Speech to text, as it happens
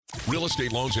Real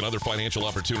estate loans and other financial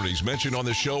opportunities mentioned on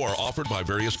this show are offered by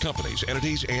various companies,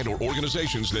 entities, and/or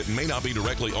organizations that may not be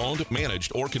directly owned,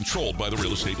 managed, or controlled by the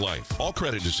Real Estate Life. All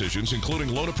credit decisions, including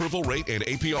loan approval rate and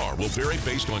APR, will vary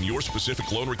based on your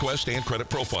specific loan request and credit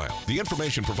profile. The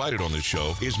information provided on this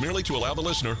show is merely to allow the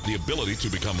listener the ability to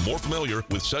become more familiar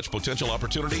with such potential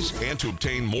opportunities and to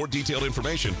obtain more detailed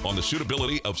information on the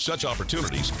suitability of such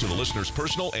opportunities to the listener's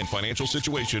personal and financial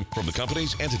situation from the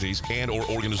companies, entities, and/or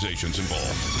organizations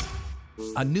involved.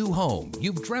 A new home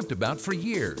you've dreamt about for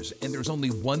years, and there's only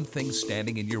one thing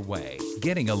standing in your way: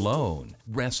 getting a loan.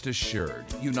 Rest assured,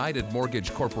 United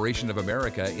Mortgage Corporation of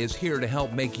America is here to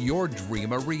help make your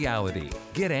dream a reality.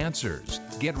 Get answers,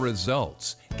 get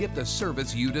results, get the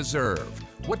service you deserve.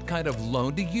 What kind of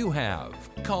loan do you have?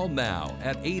 Call now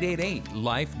at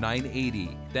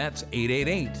 888-LIFE-980. That's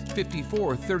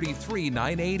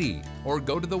 888-5433-980. Or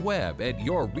go to the web at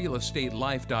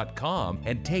yourrealestatelife.com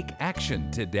and take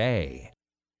action today.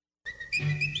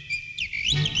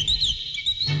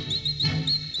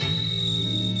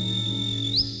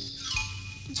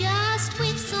 Just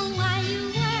whistle while you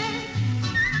work.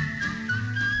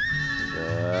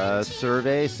 The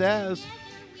survey says,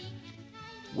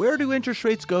 where do interest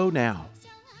rates go now?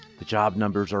 The job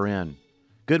numbers are in.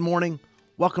 Good morning.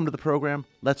 Welcome to the program.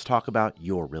 Let's talk about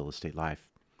your real estate life.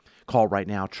 Call right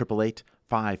now,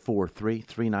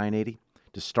 888-543-3980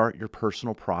 to start your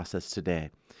personal process today.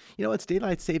 You know, it's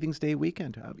Daylight Savings Day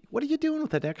weekend. What are you doing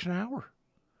with that extra hour?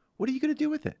 What are you going to do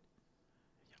with it?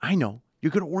 I know,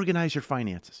 you're going to organize your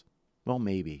finances. Well,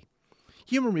 maybe.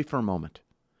 Humor me for a moment.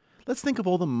 Let's think of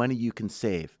all the money you can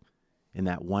save in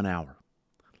that 1 hour.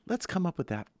 Let's come up with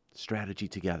that strategy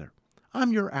together.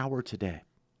 I'm your hour today.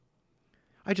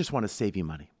 I just want to save you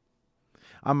money.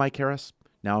 I'm Mike Harris,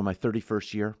 now in my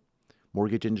 31st year.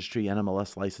 Mortgage industry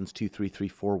NMLS license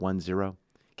 233410.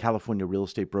 California Real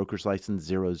Estate Brokers License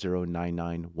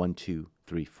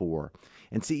 00991234.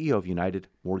 And CEO of United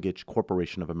Mortgage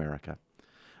Corporation of America.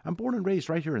 I'm born and raised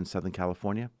right here in Southern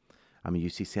California. I'm a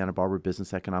UC Santa Barbara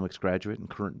Business Economics graduate and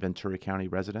current Ventura County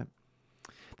resident.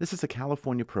 This is a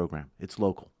California program. It's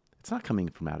local. It's not coming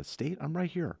from out of state. I'm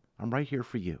right here. I'm right here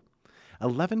for you.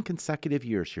 11 consecutive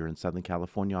years here in Southern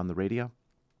California on the radio.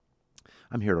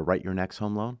 I'm here to write your next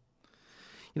home loan.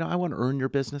 You know, I want to earn your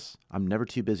business. I'm never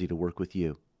too busy to work with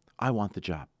you. I want the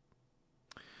job.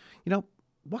 You know,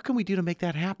 what can we do to make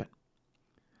that happen?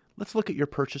 Let's look at your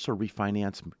purchase or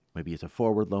refinance. Maybe it's a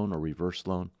forward loan or reverse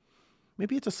loan.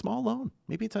 Maybe it's a small loan.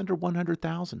 Maybe it's under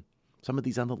 $100,000. Some of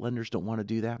these other lenders don't want to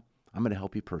do that. I'm going to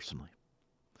help you personally.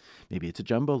 Maybe it's a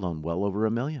jumbo loan well over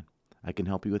 $1 million. I can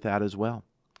help you with that as well.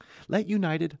 Let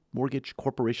United Mortgage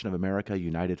Corporation of America,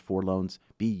 United for Loans,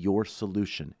 be your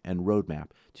solution and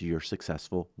roadmap to your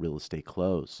successful real estate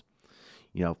close.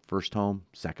 You know, first home,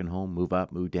 second home, move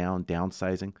up, move down,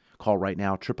 downsizing. Call right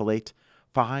now,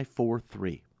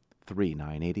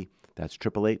 888-543-3980. That's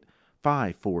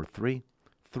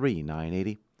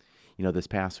 888-543-3980. You know, this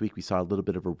past week we saw a little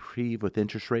bit of a reprieve with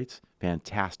interest rates.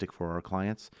 Fantastic for our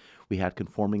clients. We had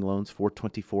conforming loans,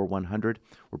 424-100.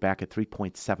 We're back at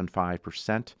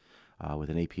 3.75%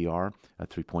 with an APR of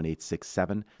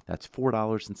 3.867. That's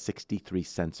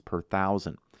 $4.63 per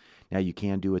thousand. Now, you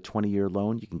can do a 20-year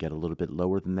loan. You can get a little bit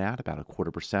lower than that, about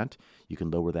 0.25%. You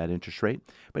can lower that interest rate.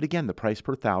 But again, the price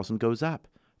per thousand goes up,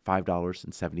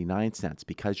 $5.79,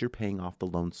 because you're paying off the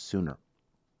loan sooner.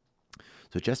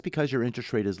 So just because your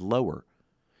interest rate is lower,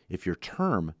 if your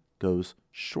term goes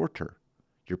shorter,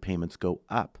 your payments go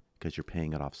up because you're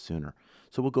paying it off sooner.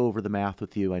 So we'll go over the math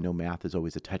with you. I know math is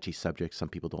always a touchy subject. Some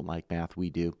people don't like math. We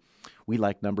do. We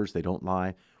like numbers. They don't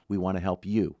lie. We want to help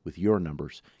you with your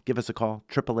numbers. Give us a call,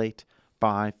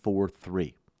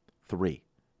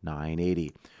 888-543-3980.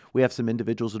 We have some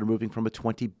individuals that are moving from a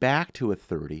 20 back to a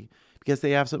 30 because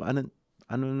they have some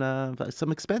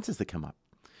expenses that come up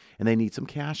and they need some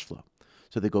cash flow.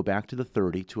 So they go back to the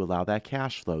 30 to allow that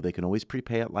cash flow. They can always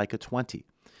prepay it like a 20.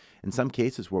 In some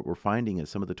cases, what we're finding is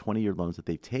some of the 20-year loans that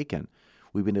they've taken,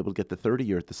 we've been able to get the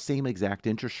 30-year at the same exact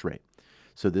interest rate.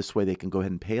 So this way they can go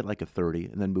ahead and pay it like a 30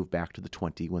 and then move back to the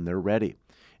 20 when they're ready.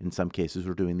 In some cases,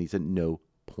 we're doing these at no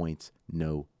points,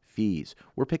 no fees.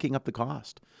 We're picking up the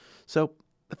cost. So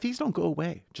the fees don't go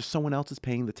away. Just someone else is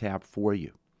paying the tab for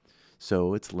you.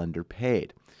 So it's lender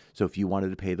paid. So if you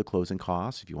wanted to pay the closing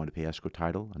costs, if you want to pay escrow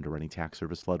title, underwriting tax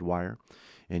service, flood wire,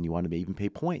 and you want to even pay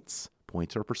points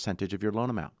are a percentage of your loan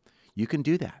amount. You can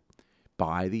do that.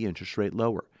 Buy the interest rate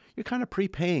lower. You're kind of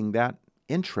prepaying that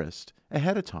interest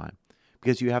ahead of time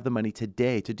because you have the money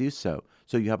today to do so.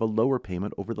 So you have a lower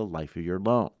payment over the life of your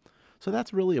loan. So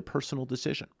that's really a personal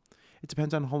decision. It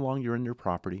depends on how long you're in your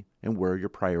property and where your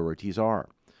priorities are.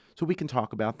 So we can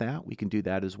talk about that. We can do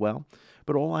that as well.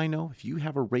 But all I know, if you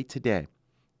have a rate today,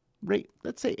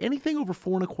 let's say anything over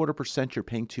 4.25%, you're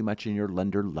paying too much and your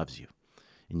lender loves you.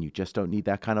 And you just don't need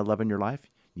that kind of love in your life.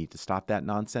 You need to stop that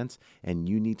nonsense, and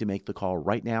you need to make the call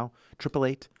right now,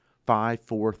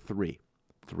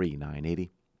 888-543-3980. We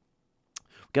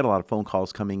get a lot of phone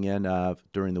calls coming in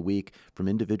during the week from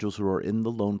individuals who are in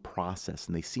the loan process,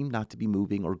 and they seem not to be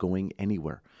moving or going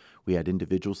anywhere. We had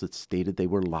individuals that stated they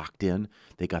were locked in.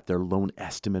 They got their loan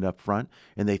estimate up front,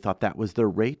 and they thought that was their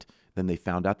rate. Then they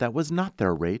found out that was not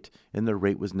their rate, and their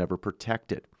rate was never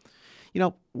protected. You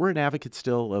know, we're an advocate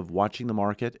still of watching the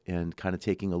market and kind of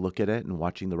taking a look at it and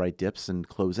watching the right dips and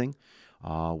closing.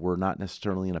 We're not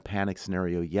necessarily in a panic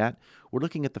scenario yet. We're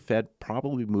looking at the Fed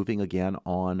probably moving again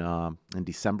on in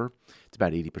December. It's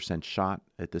about 80% shot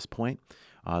at this point.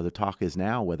 The talk is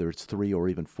now whether it's 3 or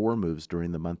even 4 moves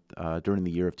during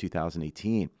the year of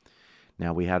 2018.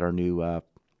 Now we had our new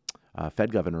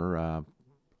Fed governor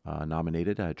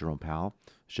nominated, Jerome Powell.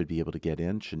 Should be able to get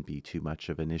in. Shouldn't be too much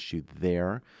of an issue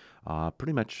there.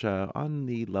 Pretty much on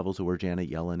the levels of where Janet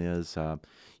Yellen is,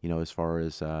 as far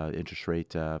as interest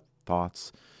rate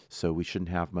thoughts. So we shouldn't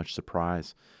have much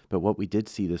surprise. But what we did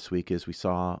see this week is we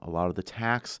saw a lot of the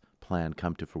tax plan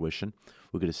come to fruition.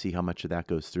 We're going to see how much of that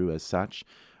goes through as such.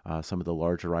 Some of the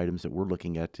larger items that we're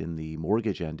looking at in the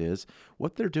mortgage end is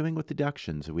what they're doing with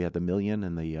deductions. We had the $1 million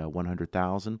and the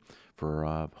 $100,000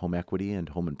 for home equity and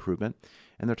home improvement,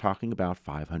 and they're talking about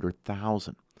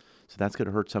 $500,000. So that's going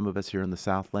to hurt some of us here in the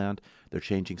Southland. They're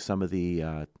changing some of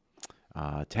the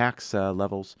tax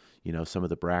levels. Some of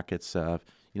the brackets. The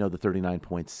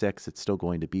 39.6. It's still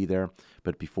going to be there,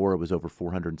 but before it was over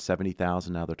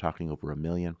 470,000. Now they're talking over $1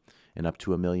 million. And up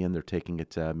to $1 million, they're taking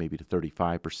it maybe to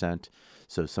 35%.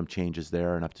 So some changes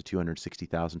there, and up to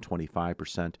 260,000,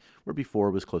 25%, where before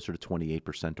it was closer to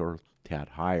 28% or a tad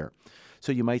higher.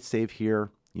 So you might save here,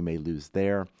 you may lose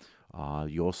there.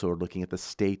 You also are looking at the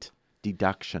state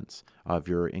deductions of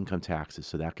your income taxes,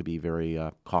 so that could be very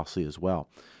costly as well.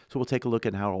 So we'll take a look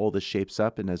at how all this shapes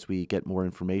up, and as we get more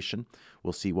information,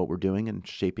 we'll see what we're doing and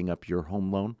shaping up your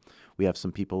home loan. We have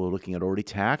some people who are looking at already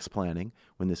tax planning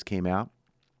when this came out.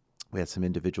 We had some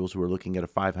individuals who were looking at a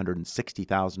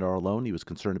 $560,000 loan. He was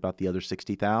concerned about the other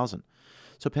 $60,000. So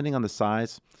depending on the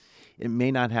size, it may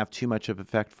not have too much of an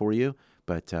effect for you,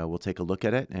 but we'll take a look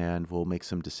at it and we'll make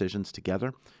some decisions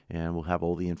together, and we'll have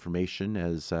all the information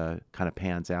as kind of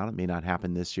pans out. It may not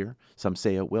happen this year. Some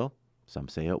say it will, some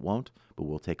say it won't, but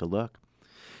we'll take a look.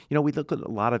 We looked at a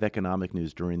lot of economic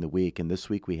news during the week, and this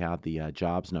week we had the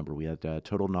jobs number. We had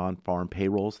total non-farm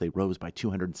payrolls. They rose by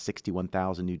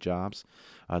 261,000 new jobs.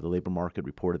 The labor market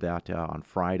reported that on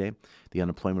Friday. The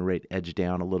unemployment rate edged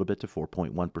down a little bit to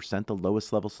 4.1%, the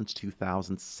lowest level since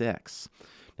 2006.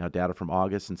 Now, data from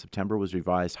August and September was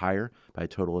revised higher by a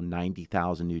total of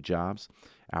 90,000 new jobs.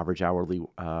 Average hourly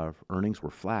earnings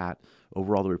were flat.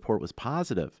 Overall, the report was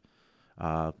positive.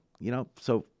 We'll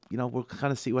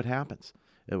kind of see what happens.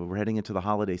 We're heading into the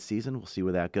holiday season. We'll see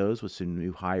where that goes with some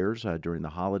new hires during the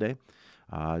holiday.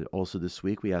 Also this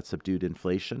week, we had subdued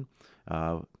inflation.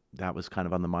 That was kind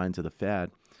of on the minds of the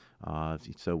Fed.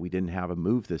 So we didn't have a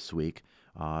move this week.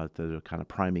 They're kind of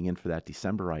priming in for that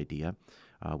December idea.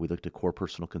 We looked at core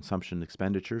personal consumption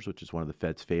expenditures, which is one of the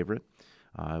Fed's favorite.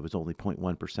 It was only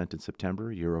 0.1% in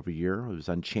September, year over year. It was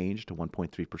unchanged to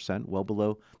 1.3%, well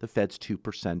below the Fed's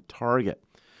 2% target.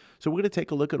 So we're going to take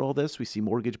a look at all this. We see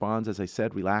mortgage bonds, as I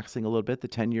said, relaxing a little bit. The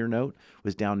 10-year note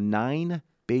was down 9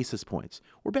 basis points.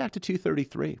 We're back to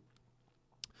 233.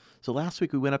 So last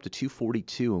week we went up to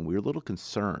 242, and we were a little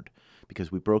concerned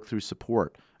because we broke through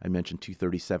support. I mentioned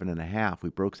 237.5. We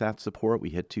broke that support. We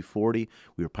hit 240.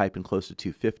 We were piping close to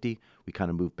 250. We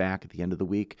kind of moved back at the end of the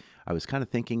week. I was kind of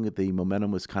thinking that the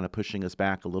momentum was kind of pushing us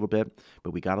back a little bit, but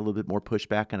we got a little bit more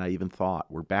pushback, and I even thought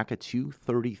we're back at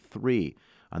 233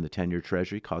 on the 10-year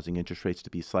Treasury, causing interest rates to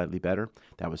be slightly better.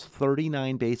 That was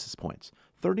 39 basis points.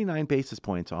 39 basis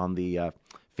points on the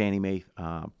Fannie Mae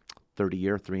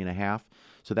 30-year, 3.5.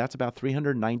 So that's about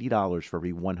 $390 for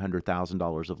every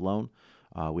 $100,000 of loan.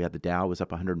 We had the Dow was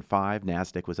up 105,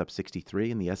 NASDAQ was up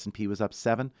 63, and the S&P was up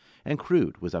 7, and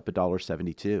crude was up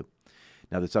 $1.72.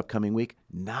 Now this upcoming week,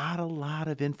 not a lot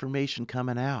of information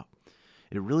coming out.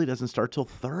 It really doesn't start till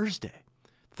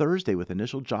Thursday with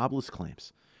initial jobless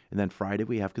claims. And then Friday,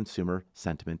 we have Consumer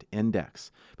Sentiment Index.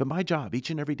 But my job each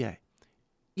and every day,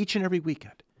 each and every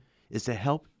weekend, is to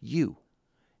help you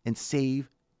and save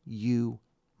you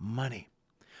money.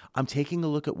 I'm taking a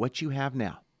look at what you have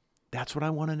now. That's what I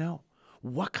want to know.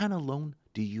 What kind of loan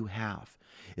do you have?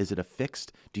 Is it a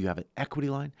fixed? Do you have an equity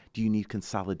line? Do you need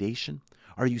consolidation?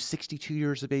 Are you 62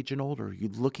 years of age and older? Are you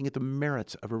looking at the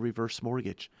merits of a reverse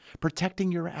mortgage?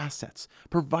 Protecting your assets,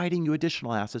 providing you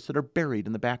additional assets that are buried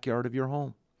in the backyard of your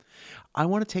home. I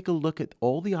want to take a look at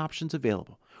all the options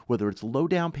available, whether it's low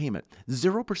down payment,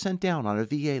 0% down on a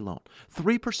VA loan,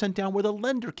 3% down where the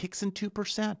lender kicks in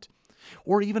 2%,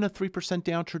 or even a 3%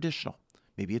 down traditional.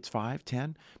 Maybe it's 5,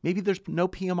 10. Maybe there's no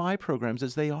PMI programs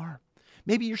as they are.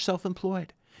 Maybe you're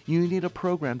self-employed. You need a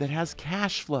program that has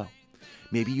cash flow.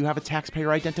 Maybe you have a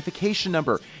taxpayer identification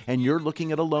number and you're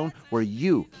looking at a loan where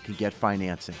you can get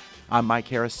financing. I'm Mike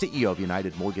Harris, CEO of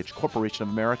United Mortgage Corporation of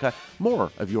America. More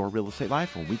of Your Real Estate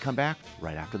Life when we come back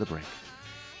right after the break.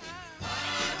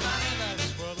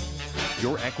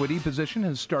 Your equity position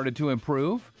has started to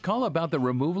improve? Call about the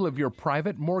removal of your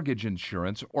private mortgage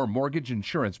insurance or mortgage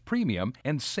insurance premium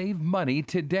and save money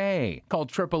today. Call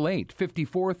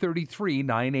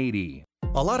 888-5433-980.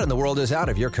 A lot in the world is out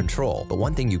of your control, but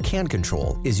one thing you can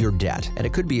control is your debt. And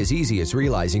it could be as easy as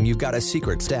realizing you've got a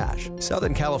secret stash.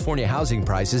 Southern California housing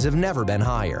prices have never been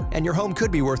higher, and your home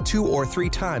could be worth 2 or 3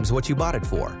 times what you bought it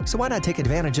for. So why not take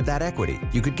advantage of that equity?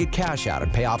 You could get cash out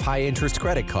and pay off high-interest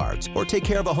credit cards, or take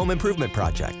care of a home improvement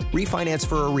project. Refinance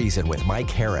for a reason with Mike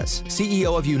Harris,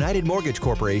 CEO of United Mortgage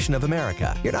Corporation of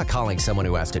America. You're not calling someone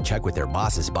who has to check with their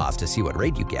boss's boss to see what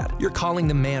rate you get. You're calling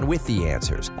the man with the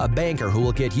answers, a banker who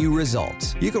will get you results.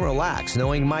 You can relax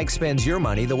knowing Mike spends your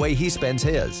money the way he spends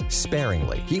his,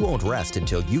 sparingly. He won't rest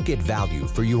until you get value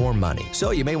for your money.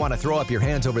 So you may want to throw up your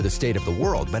hands over the state of the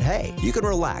world, but hey, you can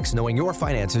relax knowing your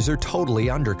finances are totally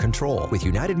under control with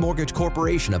United Mortgage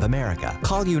Corporation of America.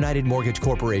 Call United Mortgage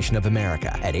Corporation of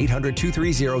America at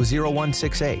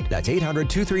 800-230-0168. That's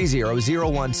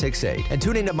 800-230-0168. And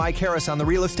tune in to Mike Harris on the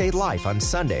Real Estate Life on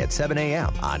Sunday at 7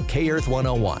 a.m. on K-Earth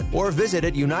 101 or visit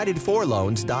at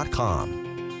UnitedForLoans.com.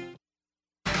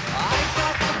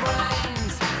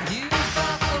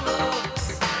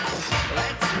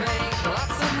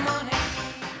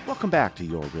 Welcome back to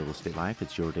Your Real Estate Life.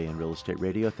 It's your day in real estate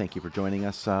radio. Thank you for joining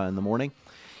us in the morning.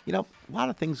 You know, a lot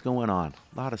of things going on,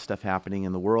 a lot of stuff happening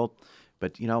in the world.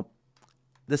 But, you know,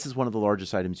 this is one of the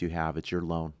largest items you have. It's your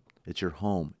loan. It's your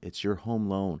home. It's your home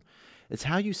loan. It's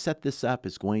how you set this up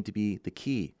is going to be the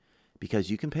key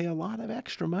because you can pay a lot of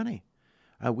extra money.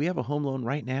 We have a home loan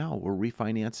right now. We're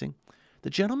refinancing. The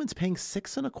gentleman's paying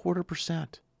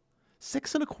 6.25%.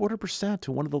 6.25%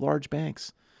 to one of the large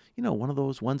banks. You know, one of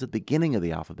those ones at the beginning of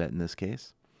the alphabet in this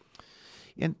case.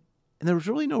 And there was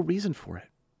really no reason for it.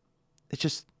 It's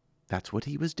just, that's what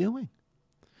he was doing.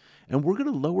 And we're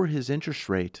going to lower his interest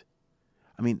rate.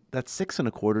 I mean, that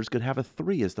 6.25 is going to have a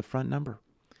 3 as the front number.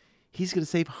 He's going to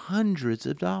save hundreds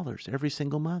of dollars every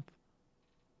single month.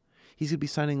 He's going to be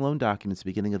signing loan documents at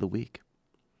the beginning of the week.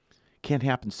 Can't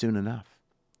happen soon enough.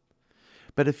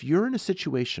 But if you're in a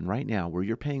situation right now where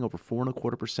you're paying over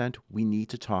 4.25%, we need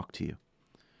to talk to you.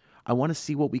 I want to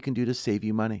see what we can do to save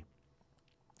you money.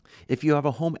 If you have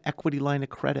a home equity line of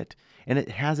credit and it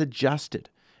has adjusted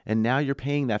and now you're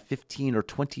paying that 15 or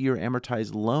 20-year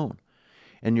amortized loan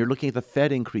and you're looking at the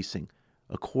Fed increasing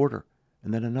a quarter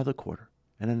and then another quarter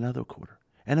and another quarter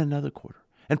and another quarter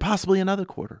and possibly another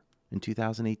quarter in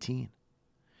 2018,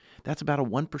 that's about a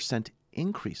 1%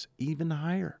 increase, even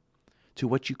higher to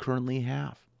what you currently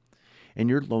have. And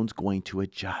your loan's going to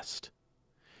adjust.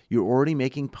 You're already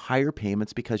making higher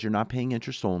payments because you're not paying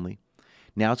interest only.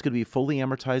 Now it's going to be a fully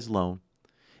amortized loan.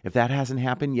 If that hasn't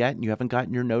happened yet and you haven't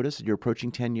gotten your notice and you're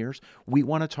approaching 10 years, we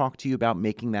want to talk to you about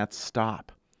making that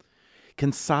stop.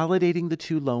 Consolidating the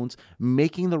two loans,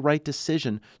 making the right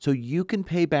decision so you can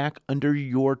pay back under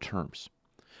your terms,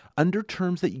 under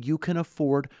terms that you can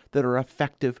afford that are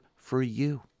effective for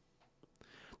you.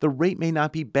 The rate may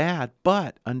not be bad,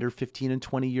 but under 15 and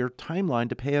 20-year timeline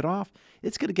to pay it off,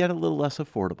 it's going to get a little less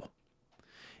affordable.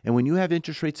 And when you have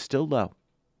interest rates still low,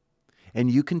 and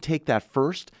you can take that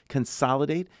first,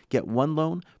 consolidate, get one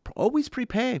loan, always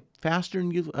prepay faster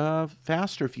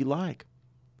if you like.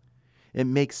 It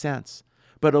makes sense.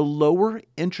 But a lower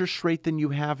interest rate than you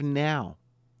have now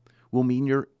will mean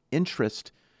your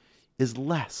interest is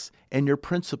less and your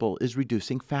principal is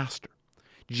reducing faster.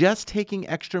 Just taking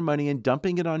extra money and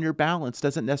dumping it on your balance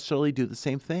doesn't necessarily do the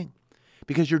same thing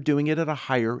because you're doing it at a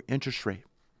higher interest rate.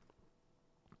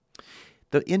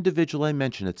 The individual I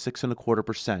mentioned at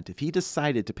 6.25%, if he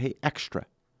decided to pay extra,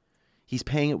 he's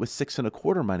paying it with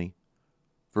 6.25 money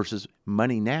versus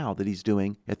money now that he's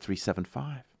doing at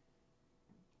 3.75.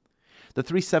 The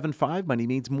 3.75 money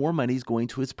means more money is going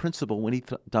to his principal when he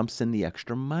dumps in the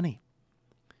extra money.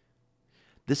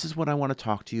 This is what I want to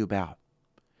talk to you about.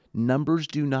 Numbers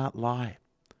do not lie.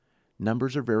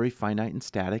 numbers are very finite and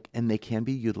static, and they can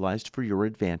be utilized for your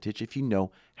advantage if you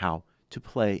know how to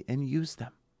play and use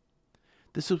them.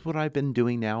 This is what I've been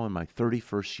doing now in my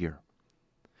 31st year.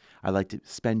 I like to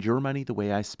spend your money the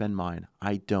way I spend mine.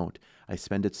 I don't. I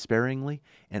spend it sparingly,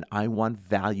 and I want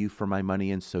value for my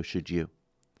money, and so should you.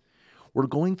 We're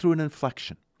going through an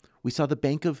inflection. We saw the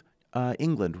Bank of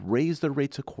England raise their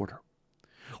rates a quarter.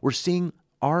 We're seeing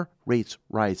our rates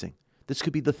rising. This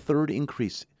could be the third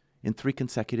increase in 3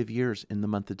 consecutive years in the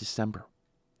month of December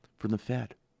from the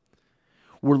Fed.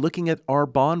 We're looking at our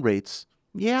bond rates.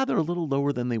 Yeah, they're a little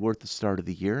lower than they were at the start of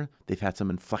the year. They've had some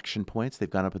inflection points. They've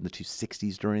gone up in the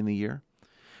 260s during the year.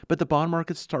 But the bond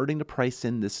market's starting to price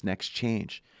in this next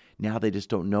change. Now they just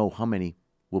don't know how many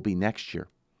will be next year.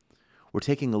 We're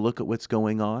taking a look at what's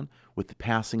going on with the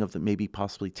passing of the maybe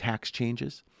possibly tax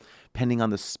changes. Depending on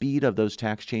the speed of those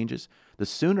tax changes, the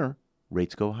sooner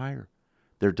rates go higher.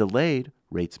 They're delayed,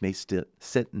 rates may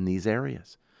sit in these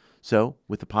areas. So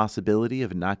with the possibility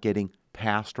of not getting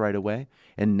passed right away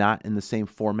and not in the same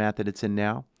format that it's in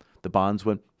now, the bonds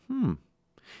went, and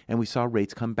we saw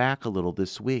rates come back a little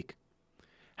this week.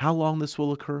 How long this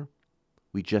will occur,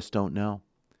 we just don't know.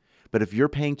 But if you're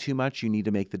paying too much, you need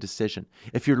to make the decision.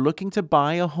 If you're looking to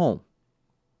buy a home,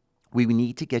 we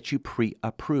need to get you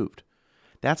pre-approved.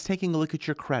 That's taking a look at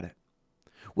your credit,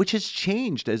 which has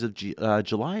changed as of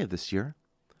July of this year.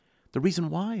 The reason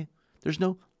why, there's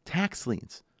no tax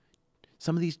liens.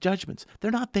 Some of these judgments,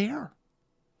 they're not there.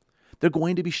 They're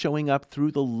going to be showing up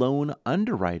through the loan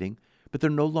underwriting, but they're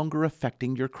no longer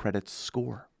affecting your credit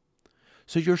score.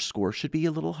 So your score should be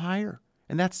a little higher,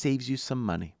 and that saves you some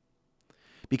money.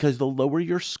 Because the lower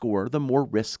your score, the more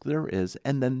risk there is,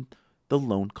 and then the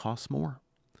loan costs more.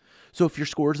 So if your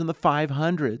score is in the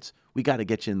 500s, we got to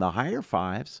get you in the higher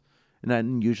fives. And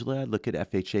then usually I look at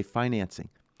FHA financing.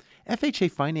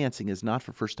 FHA financing is not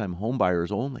for first-time home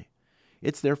buyers only.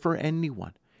 It's there for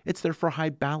anyone. It's there for high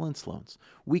balance loans.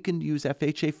 We can use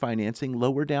FHA financing,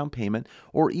 lower down payment,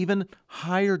 or even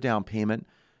higher down payment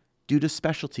due to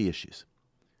specialty issues.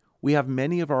 We have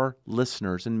many of our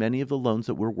listeners and many of the loans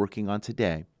that we're working on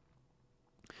today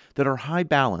that are high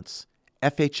balance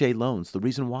FHA loans. The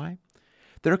reason why?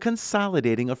 They're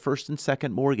consolidating a first and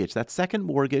second mortgage. That second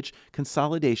mortgage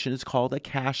consolidation is called a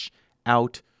cash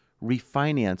out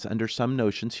refinance under some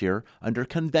notions here, under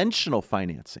conventional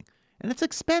financing. And it's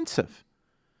expensive.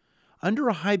 Under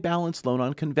a high balance loan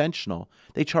on conventional,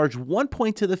 they charge 1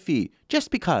 point to the fee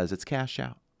just because it's cash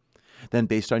out. Then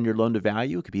based on your loan to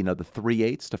value, it could be another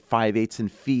 3/8 to 5/8 in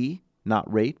fee, not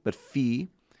rate, but fee.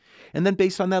 And then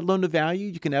based on that loan to value,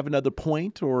 you can have another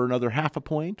point or another half a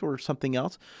point or something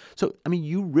else. So,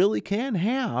 you really can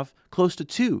have close to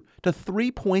 2 to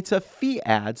 3 points of fee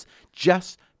adds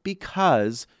just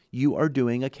because you are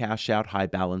doing a cash out high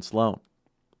balance loan.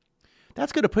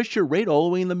 That's going to push your rate all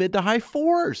the way in the mid to high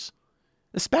 4s,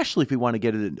 especially if you want to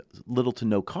get it at little to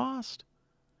no cost.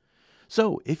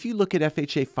 So if you look at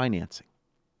FHA financing,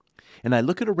 and I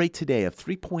look at a rate today of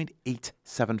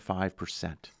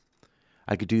 3.875%,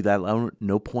 I could do that loan,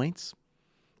 no points,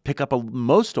 pick up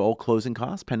most all closing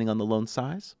costs, depending on the loan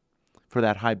size, for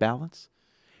that high balance,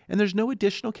 and there's no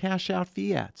additional cash out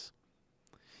fee adds.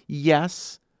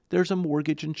 Yes, there's a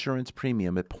mortgage insurance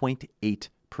premium at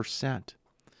 0.8%.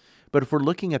 But if we're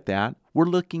looking at that, we're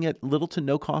looking at little to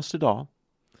no cost at all,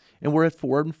 and we're at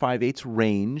 4 5/8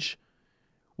 range,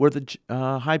 where the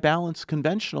high balance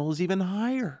conventional is even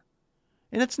higher.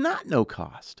 And it's not no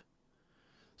cost.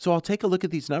 So I'll take a look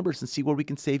at these numbers and see where we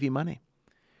can save you money.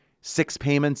 6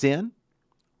 payments in,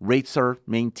 rates are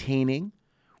maintaining.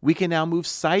 We can now move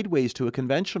sideways to a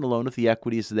conventional loan if the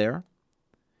equity is there,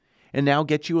 and now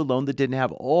get you a loan that didn't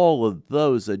have all of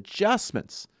those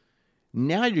adjustments.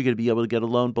 Now you're going to be able to get a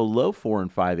loan below 4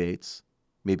 5/8,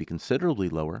 maybe considerably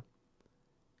lower,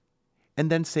 and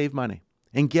then save money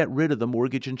and get rid of the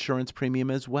mortgage insurance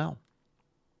premium as well.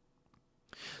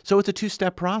 So it's a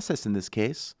 2-step process in this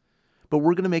case, but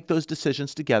we're going to make those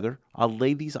decisions together. I'll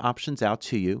lay these options out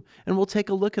to you, and we'll take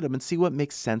a look at them and see what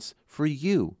makes sense for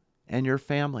you and your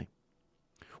family.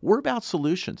 We're about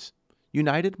solutions.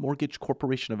 United Mortgage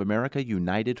Corporation of America,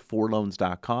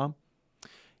 UnitedForLoans.com.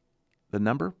 The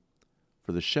number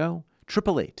for the show,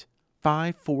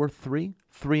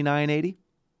 888-543-3980.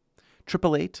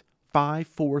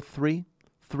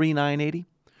 888-543-3980.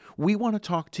 We want to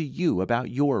talk to you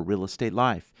about your real estate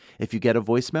life. If you get a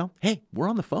voicemail, hey, we're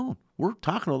on the phone. We're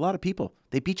talking to a lot of people.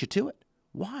 They beat you to it.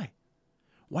 Why?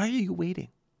 Why are you waiting?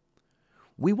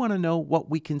 We want to know what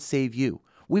we can save you.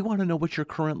 We want to know what your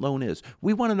current loan is.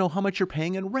 We want to know how much you're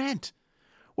paying in rent.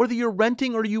 Whether you're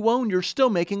renting or you own, you're still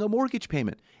making a mortgage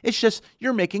payment. It's just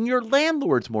you're making your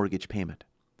landlord's mortgage payment.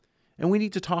 And we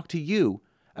need to talk to you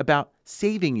about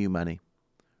saving you money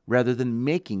rather than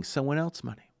making someone else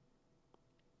money.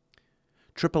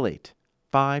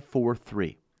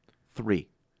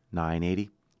 888-543-3980.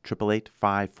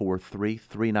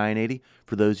 888-543-3980.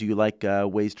 For those of you who like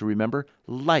ways to remember,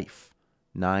 Life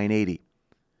 980.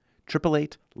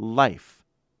 888-LIFE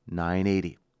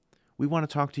 980. We want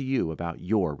to talk to you about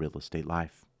your real estate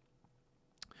life.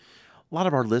 A lot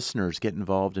of our listeners get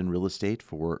involved in real estate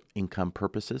for income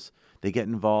purposes. They get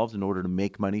involved in order to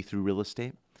make money through real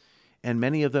estate. And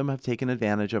many of them have taken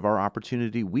advantage of our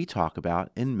opportunity we talk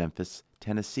about in Memphis,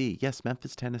 Tennessee. Yes,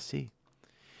 Memphis, Tennessee.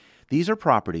 These are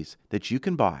properties that you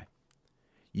can buy.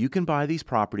 You can buy these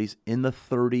properties in the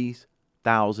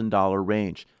 $30,000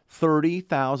 range.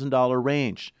 $30,000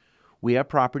 range. We have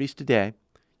properties today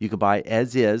you can buy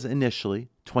as is initially,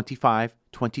 $25,000,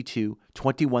 $22,000,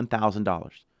 $21,000.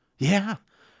 Yeah,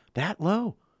 that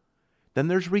low. Then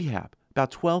there's rehab,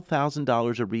 about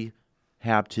 $12,000 of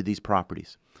rehab to these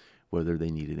properties. Whether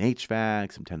they need an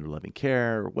HVAC, some tender loving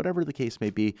care, or whatever the case may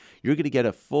be, you're going to get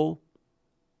a full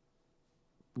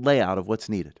layout of what's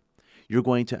needed. You're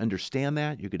going to understand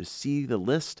that. You're going to see the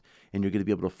list, and you're going to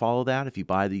be able to follow that if you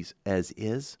buy these as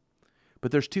is.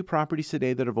 But there's 2 properties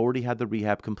today that have already had the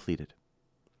rehab completed.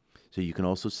 So you can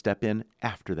also step in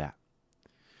after that.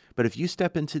 But if you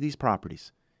step into these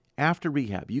properties after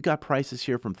rehab, you got prices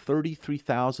here from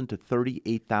 $33,000 to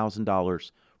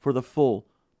 $38,000 for the full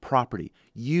property.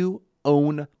 You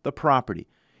own the property.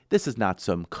 This is not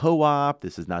some co-op.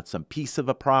 This is not some piece of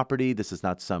a property. This is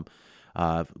not some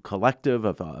collective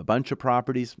of a bunch of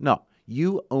properties. No,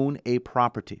 you own a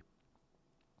property.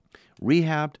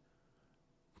 Rehabbed,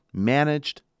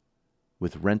 managed,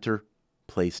 with renter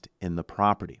placed in the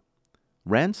property.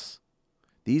 Rents,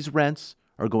 these rents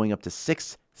are going up to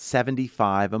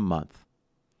 $675 a month.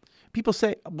 People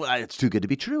say, well, it's too good to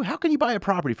be true. How can you buy a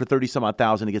property for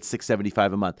 $30,000 and get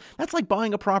 $675 a month? That's like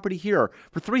buying a property here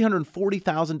for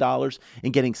 $340,000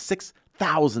 and getting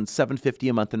 $6,750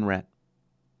 a month in rent.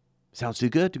 Sounds too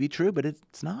good to be true, but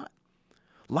it's not.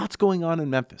 Lots going on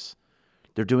in Memphis.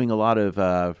 They're doing a lot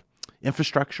of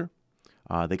infrastructure.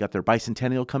 They got their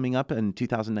bicentennial coming up in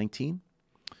 2019.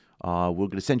 We're going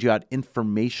to send you out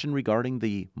information regarding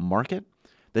the market.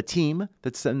 The team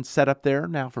that's been set up there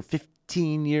now for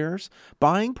 15 years,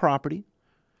 buying property,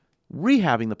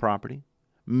 rehabbing the property,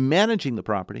 managing the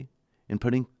property, and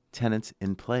putting tenants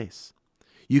in place.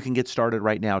 You can get started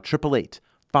right now.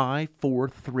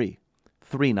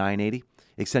 888-543-3980.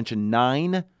 Extension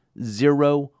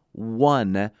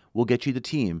 901 will get you the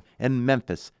team in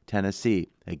Memphis, Tennessee.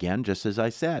 Again, just as I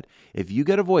said, if you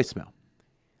get a voicemail,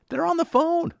 they're on the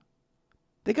phone.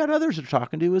 They got others they're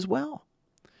talking to as well.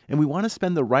 And we want to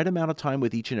spend the right amount of time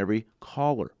with each and every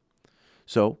caller.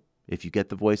 So if you get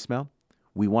the voicemail,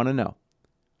 we want to know,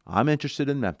 I'm interested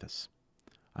in Memphis.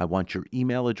 I want your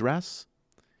email address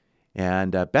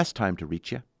and best time to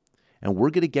reach you. And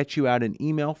we're going to get you out an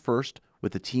email first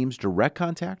with the team's direct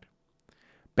contact,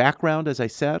 background, as I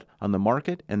said, on the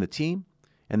market and the team,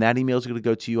 and that email is going to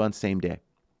go to you on same day.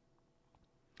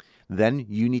 Then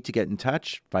you need to get in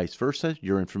touch, vice versa.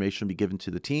 Your information will be given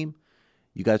to the team.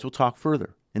 You guys will talk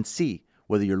further and see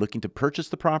whether you're looking to purchase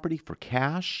the property for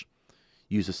cash,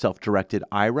 use a self-directed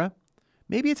IRA.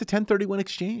 Maybe it's a 1031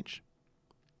 exchange.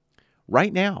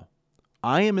 Right now,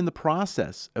 I am in the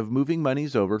process of moving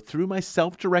monies over through my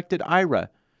self-directed IRA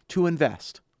to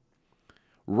invest.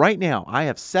 Right now, I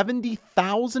have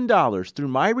 $70,000 through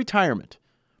my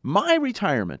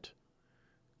retirement,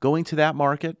 going to that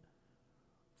market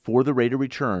for the rate of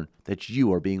return that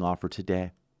you are being offered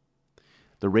today.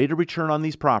 The rate of return on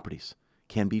these properties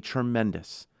can be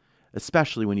tremendous,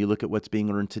 especially when you look at what's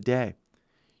being earned today.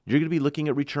 You're going to be looking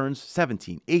at returns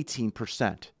 17,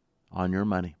 18% on your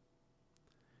money.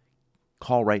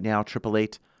 Call right now,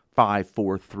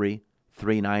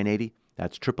 888-543-3980.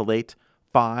 That's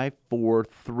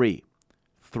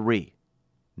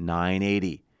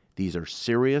 888-543-3980. These are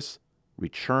serious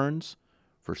returns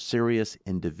for serious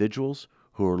individuals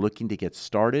who are looking to get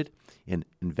started in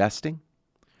investing.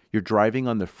 You're driving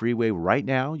on the freeway right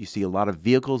now. You see a lot of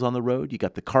vehicles on the road. You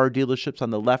got the car dealerships on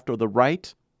the left or the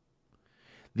right.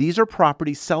 These are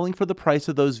properties selling for the price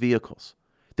of those vehicles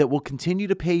that will continue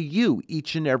to pay you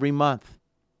each and every month.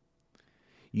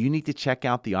 You need to check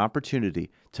out the opportunity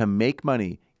to make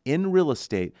money in real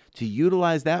estate, to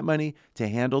utilize that money to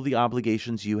handle the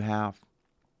obligations you have.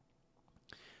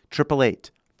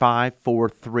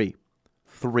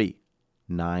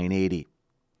 888-543-3980.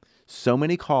 So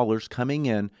many callers coming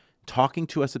in, talking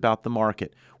to us about the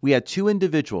market. We had 2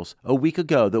 individuals a week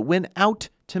ago that went out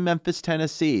to Memphis,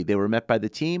 Tennessee. They were met by the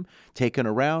team, taken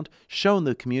around, shown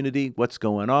the community what's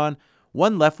going on.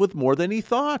 One left with more than he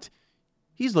thought.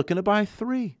 He's looking to buy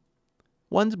 3.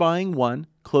 One's buying 1,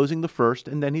 closing the first,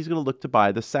 and then he's going to look to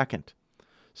buy the second.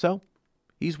 So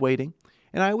he's waiting.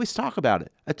 And I always talk about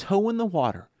it. A toe in the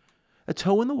water. A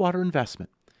toe in the water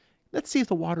investment. Let's see if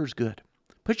the water's good.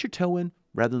 Put your toe in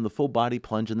rather than the full body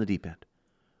plunge in the deep end.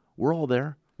 We're all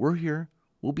there. We're here.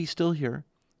 We'll be still here.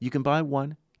 You can buy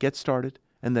 1, get started,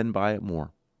 and then buy it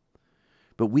more.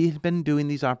 But we have been doing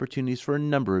these opportunities for a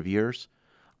number of years.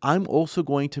 I'm also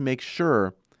going to make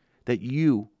sure that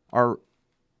you are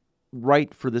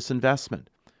right for this investment.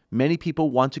 Many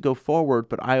people want to go forward,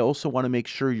 but I also want to make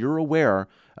sure you're aware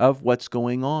of what's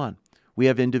going on. We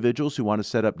have individuals who want to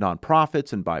set up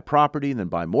nonprofits and buy property and then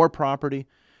buy more property.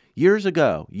 Years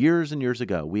and years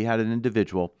ago, we had an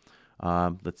individual,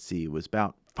 it was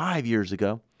about 5 years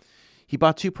ago. He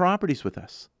bought 2 properties with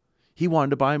us. He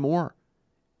wanted to buy more.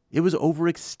 It was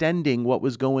overextending what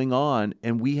was going on,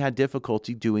 and we had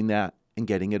difficulty doing that and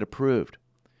getting it approved.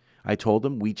 I told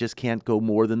him we just can't go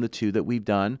more than the 2 that we've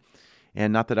done.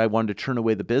 And not that I wanted to turn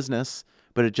away the business,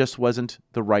 but it just wasn't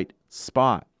the right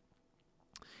spot.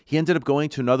 He ended up going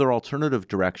to another alternative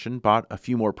direction, bought a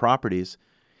few more properties.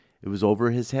 It was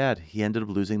over his head. He ended up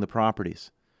losing the properties.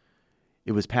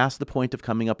 It was past the point of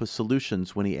coming up with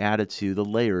solutions when he added to the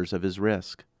layers of his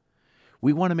risk.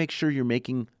 We want to make sure you're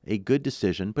making a good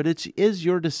decision, but it is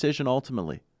your decision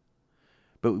ultimately.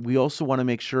 But we also want to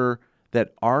make sure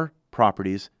that our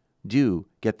properties do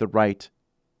get the right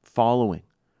following.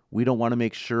 We don't want to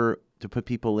make sure to put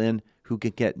people in who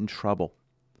can get in trouble.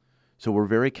 So we're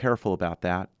very careful about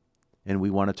that, and we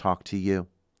want to talk to you.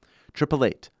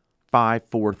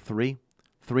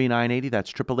 888-543-3980.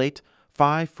 That's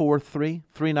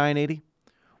 888-543-3980.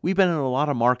 We've been in a lot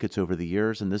of markets over the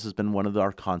years, and this has been one of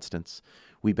our constants.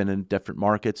 We've been in different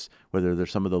markets, whether they're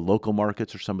some of the local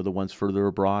markets or some of the ones further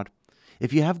abroad.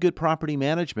 If you have good property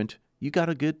management, you got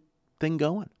a good thing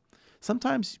going.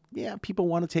 Sometimes, people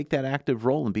want to take that active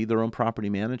role and be their own property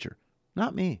manager.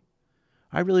 Not me.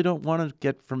 I really don't want to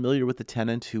get familiar with the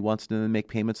tenant who wants to make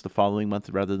payments the following month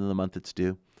rather than the month it's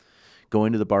due.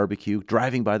 Going to the barbecue,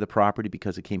 driving by the property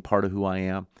because it became part of who I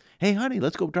am. Hey, honey,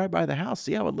 let's go drive by the house,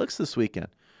 see how it looks this weekend.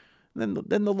 Then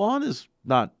the lawn is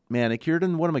not manicured,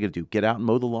 and what am I going to do, get out and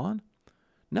mow the lawn?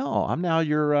 No, I'm now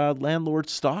your landlord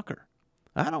stalker.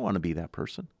 I don't want to be that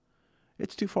person.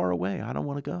 It's too far away. I don't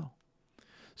want to go.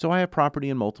 So I have property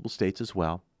in multiple states as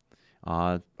well.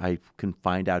 I can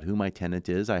find out who my tenant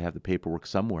is. I have the paperwork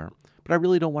somewhere, but I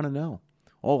really don't want to know.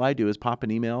 All I do is pop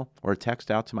an email or a text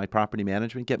out to my property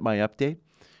management, get my update,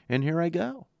 and here I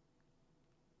go.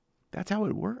 That's how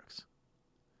it works.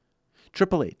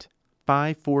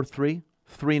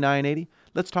 888-543-3980.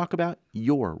 Let's talk about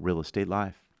your real estate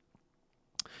life.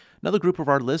 Another group of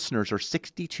our listeners are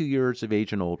 62 years of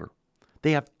age and older.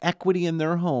 They have equity in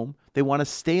their home. They want to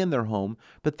stay in their home,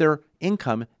 but their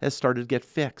income has started to get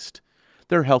fixed.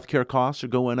 Their healthcare costs are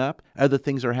going up. Other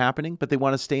things are happening, but they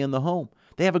want to stay in the home.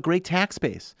 They have a great tax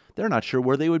base. They're not sure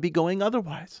where they would be going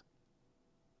otherwise.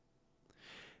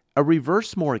 A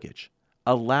reverse mortgage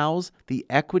allows the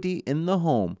equity in the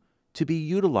home to be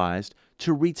utilized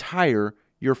to retire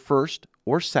your first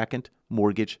or second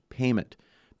mortgage payment.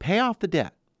 Pay off the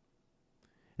debt.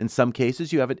 In some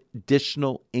cases, you have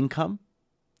additional income,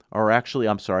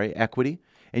 equity,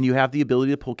 and you have the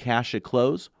ability to pull cash at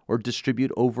close or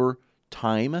distribute over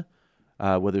time,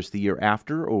 whether it's the year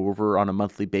after or over on a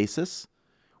monthly basis,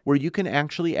 where you can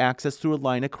actually access through a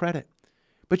line of credit.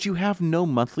 But you have no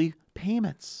monthly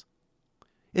payments.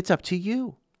 It's up to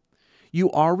you.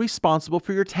 You are responsible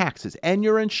for your taxes and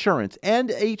your insurance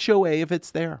and HOA if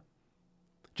it's there,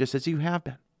 just as you have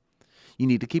been. You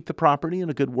need to keep the property in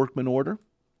a good workman order,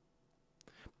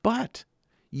 but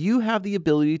you have the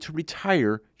ability to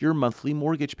retire your monthly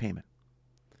mortgage payment.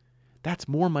 That's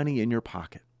more money in your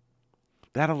pocket.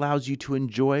 That allows you to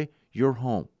enjoy your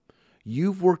home.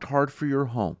 You've worked hard for your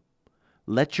home.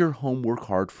 Let your home work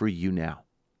hard for you now.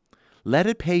 Let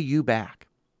it pay you back.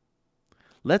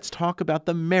 Let's talk about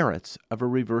the merits of a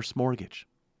reverse mortgage.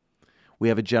 We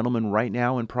have a gentleman right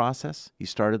now in process. He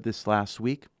started this last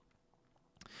week.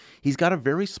 He's got a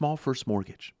very small first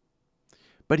mortgage,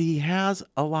 but he has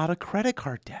a lot of credit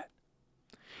card debt,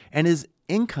 and his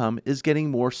income is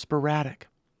getting more sporadic.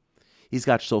 He's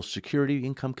got Social Security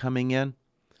income coming in,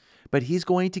 but he's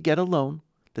going to get a loan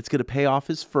that's going to pay off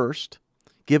his first,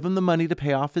 give him the money to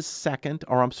pay off his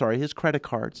his credit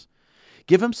cards,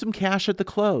 give him some cash at the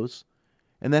close,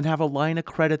 and then have a line of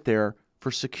credit there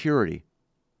for security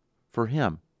for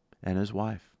him and his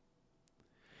wife.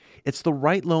 It's the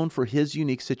right loan for his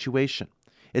unique situation.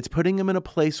 It's putting him in a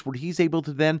place where he's able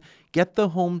to then get the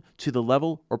home to the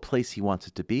level or place he wants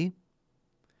it to be.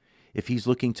 If he's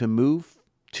looking to move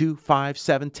 2, 5,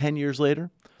 7, 10 years later,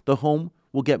 the home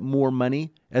will get more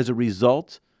money as a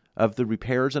result of the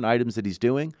repairs and items that he's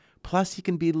doing. Plus, he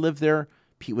can live there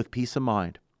with peace of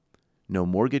mind. No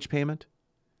mortgage payment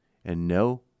and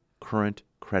no current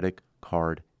credit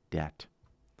card debt.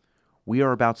 We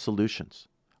are about solutions.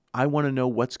 I want to know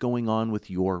what's going on with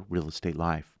your real estate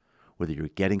life, whether you're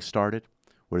getting started,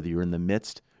 whether you're in the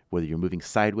midst, whether you're moving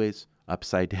sideways,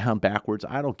 upside down, backwards.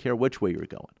 I don't care which way you're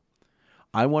going.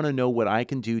 I want to know what I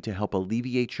can do to help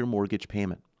alleviate your mortgage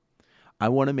payment. I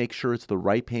want to make sure it's the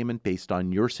right payment based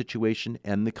on your situation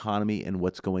and the economy and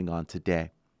what's going on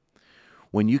today.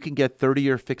 When you can get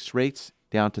 30-year fixed rates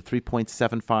down to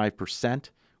 3.75%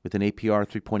 with an APR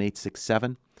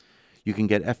 3.867, you can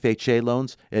get FHA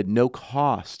loans at no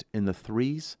cost in the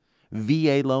threes,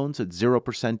 VA loans at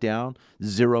 0% down,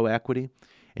 zero equity,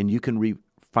 and you can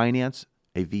refinance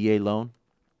a VA loan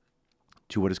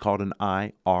to what is called an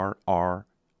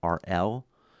IRRRL.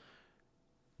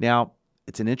 Now,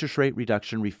 it's an interest rate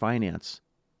reduction refinance,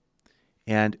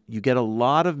 and you get a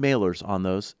lot of mailers on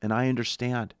those, and I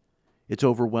understand. It's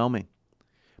overwhelming.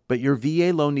 But your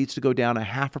VA loan needs to go down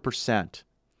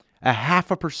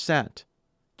 0.5%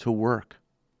 to work.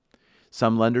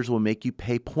 Some lenders will make you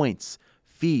pay points,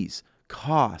 fees,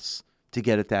 costs to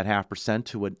get at that 0.5%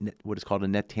 to what is called a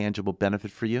net tangible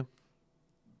benefit for you.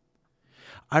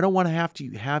 I don't want to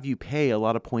have you pay a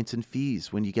lot of points and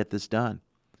fees when you get this done.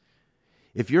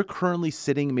 If you're currently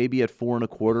sitting maybe at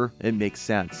 4.25%, it makes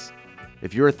sense.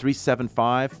 If you're at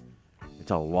 3.75%,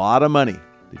 it's a lot of money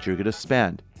that you're going to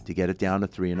spend to get it down to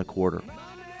 3.25%.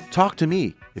 Talk to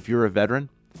me if you're a veteran,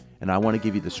 and I want to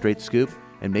give you the straight scoop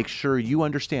and make sure you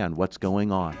understand what's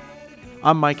going on.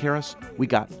 I'm Mike Harris. We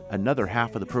got another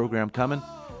half of the program coming.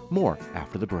 More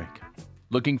after the break.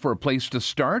 Looking for a place to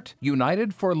start?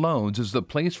 United for Loans is the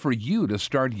place for you to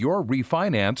start your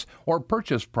refinance or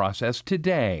purchase process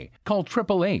today. Call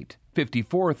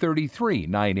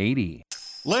 888-5433-980.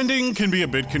 Lending can be a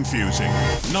bit confusing.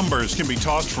 Numbers can be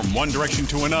tossed from one direction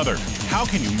to another. How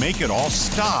can you make it all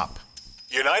stop?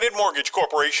 United Mortgage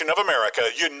Corporation of America,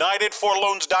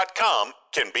 UnitedForLoans.com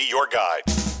can be your guide.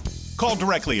 Call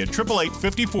directly at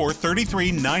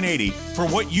 888-5433-980 for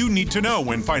what you need to know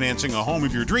when financing a home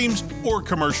of your dreams or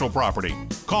commercial property.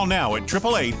 Call now at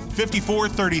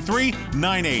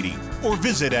 888-5433-980 or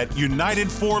visit at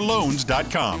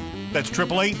UnitedForLoans.com. That's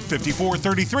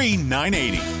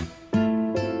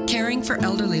 888-5433-980. Caring for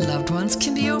elderly loved ones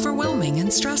can be overwhelming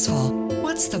and stressful.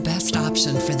 What's the best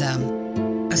option for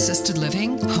them? Assisted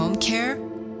living, home care,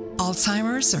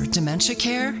 Alzheimer's or dementia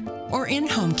care, or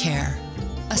in-home care?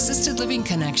 Assisted Living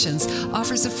Connections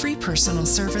offers a free personal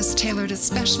service tailored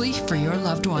especially for your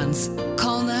loved ones.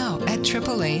 Call now at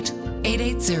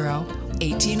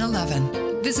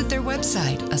 888-880-1811. Visit their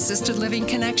website,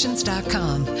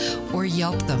 assistedlivingconnections.com, or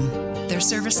Yelp them. Their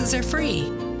services are free.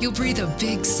 You'll breathe a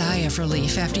big sigh of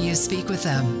relief after you speak with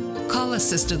them. Call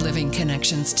Assisted Living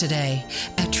Connections today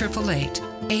at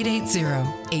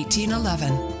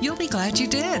 888-880-1811. You'll be glad you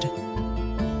did.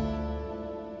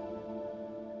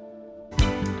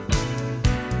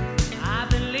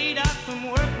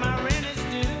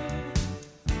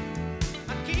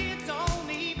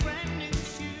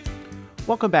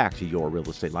 Welcome back to Your Real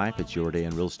Estate Life. It's your day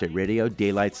in real estate radio,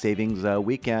 daylight savings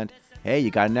weekend. Hey, you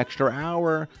got an extra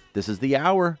hour. This is the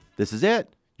hour. This is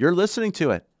it. You're listening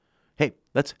to it. Hey,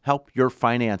 let's help your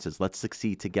finances. Let's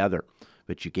succeed together.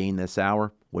 But you gain this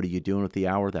hour. What are you doing with the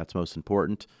hour? That's most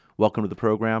important. Welcome to the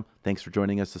program. Thanks for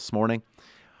joining us this morning.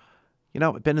 You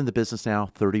know, I've been in the business now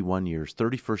 31 years,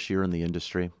 31st year in the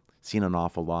industry. Seen an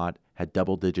awful lot. Had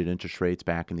double-digit interest rates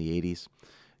back in the 80s.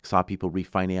 Saw people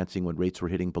refinancing when rates were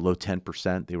hitting below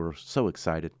 10%. They were so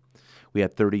excited. We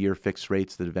had 30-year fixed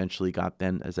rates that eventually got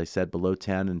then, as I said, below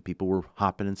 10, and people were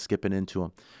hopping and skipping into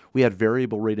them. We had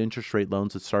variable rate interest rate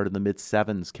loans that started in the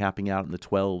mid-7s, capping out in the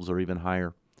 12s or even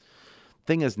higher.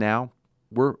 Thing is now,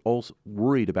 we're also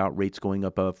worried about rates going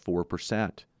above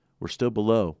 4%. We're still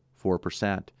below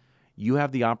 4%. You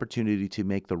have the opportunity to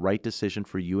make the right decision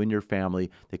for you and your family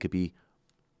that could be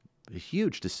a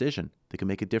huge decision that can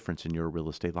make a difference in your real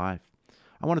estate life.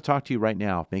 I want to talk to you right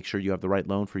now. Make sure you have the right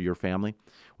loan for your family,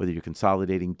 whether you're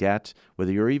consolidating debt,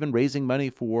 whether you're even raising money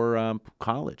for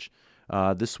college.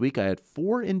 This week I had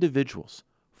four individuals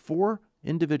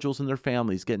and their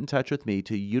families get in touch with me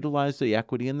to utilize the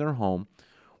equity in their home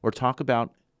or talk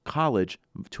about college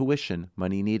tuition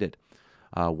money needed.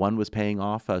 One was paying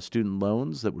off student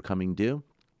loans that were coming due.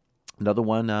 Another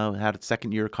one had a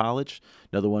second year of college.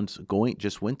 Another one's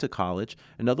just went to college.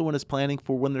 Another one is planning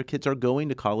for when their kids are going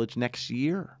to college next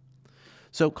year.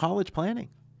 So college planning,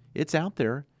 it's out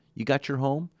there. You got your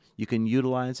home. You can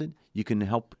utilize it. You can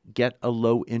help get a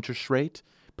low interest rate,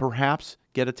 perhaps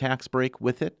get a tax break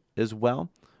with it as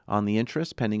well on the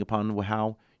interest, depending upon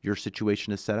how your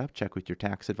situation is set up. Check with your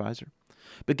tax advisor.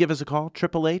 But give us a call,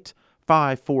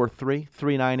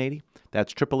 888-543-3980.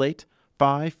 That's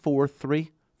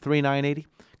 888-543-3980. A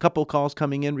couple calls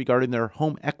coming in regarding their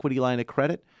home equity line of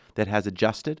credit that has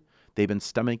adjusted. They've been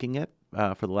stomaching it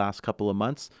for the last couple of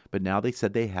months, but now they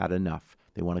said they had enough.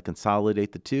 They want to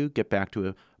consolidate the two, get back to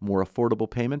a more affordable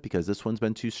payment because this one's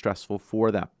been too stressful for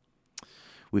them.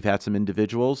 We've had some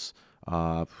individuals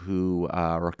who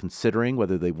are considering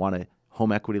whether they want a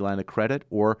home equity line of credit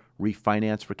or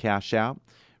refinance for cash out.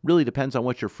 Really depends on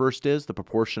what your first is, the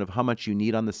proportion of how much you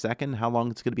need on the second, how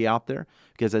long it's going to be out there.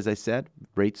 Because as I said,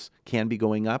 rates can be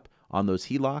going up on those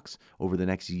HELOCs over the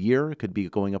next year. It could be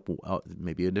going up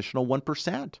maybe an additional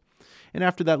 1%. And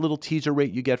after that little teaser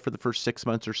rate you get for the first 6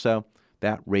 months or so,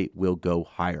 that rate will go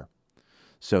higher.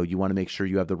 So you want to make sure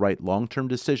you have the right long-term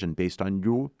decision based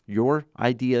on your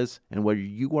ideas and where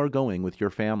you are going with your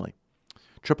family.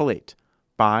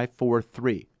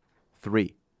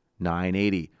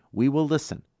 888-543-3980. We will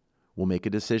listen. We'll make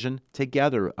a decision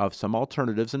together of some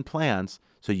alternatives and plans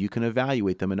so you can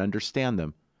evaluate them and understand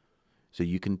them so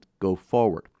you can go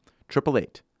forward.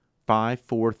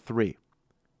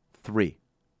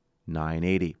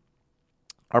 888-543-3980.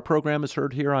 Our program is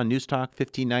heard here on News Talk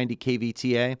 1590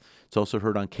 KVTA. It's also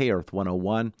heard on K-Earth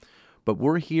 101. But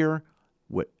we're here,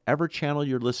 whatever channel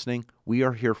you're listening, we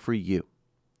are here for you.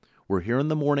 We're here in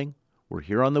the morning. We're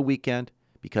here on the weekend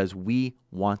because we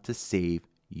want to save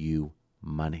you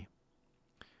money.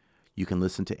 You can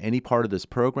listen to any part of this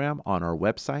program on our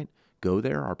website. Go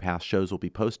there. Our past shows will be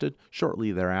posted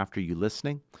shortly thereafter you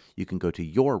listening. You can go to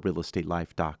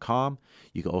yourrealestatelife.com.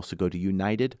 You can also go to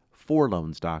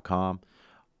unitedforloans.com.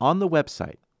 On the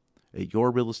website at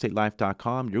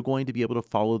yourrealestatelife.com, you're going to be able to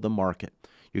follow the market.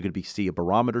 You're going to see a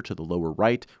barometer to the lower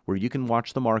right where you can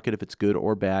watch the market if it's good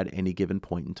or bad at any given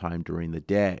point in time during the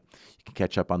day. You can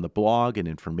catch up on the blog and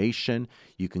information.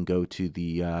 You can go to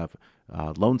the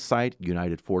loan site,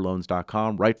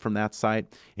 unitedforloans.com, right from that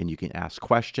site, and you can ask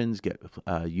questions,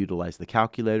 utilize the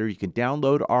calculator. You can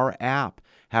download our app,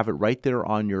 have it right there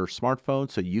on your smartphone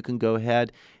so you can go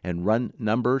ahead and run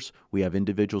numbers. We have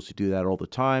individuals who do that all the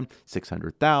time,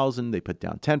 600,000, they put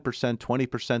down 10%,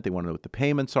 20%, they want to know what the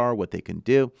payments are, what they can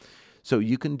do. So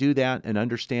you can do that and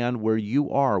understand where you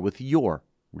are with your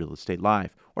real estate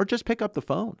life. Or just pick up the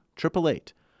phone,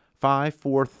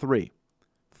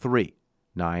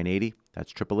 888-543-3980.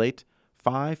 That's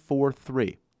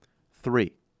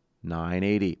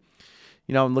 888-543-3980.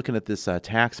 You know, I'm looking at this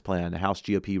tax plan. The House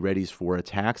GOP readies for a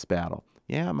tax battle.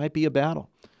 Yeah, it might be a battle,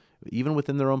 even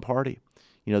within their own party.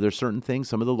 You know, there's certain things,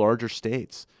 some of the larger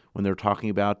states, when they're talking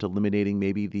about eliminating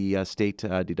maybe the state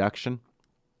deduction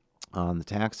on the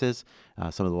taxes.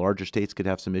 Some of the larger states could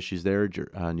have some issues there.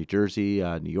 New Jersey,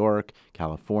 New York,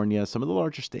 California, some of the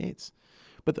larger states.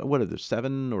 But what are there,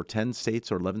 7 or 10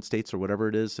 states or 11 states or whatever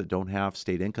it is that don't have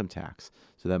state income tax?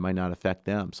 So that might not affect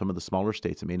them. Some of the smaller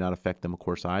states, it may not affect them, of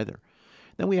course, either.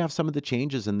 Then we have some of the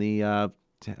changes in the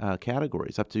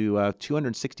categories. Up to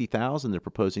 $260,000, they're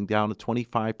proposing down to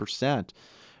 25%.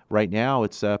 Right now,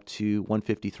 it's up to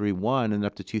 $153,100, and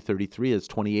up to $233,000 is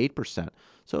 28%.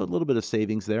 So a little bit of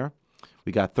savings there.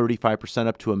 We got 35%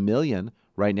 up to $1 million.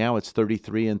 Right now, it's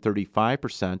 33 and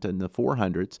 35% in the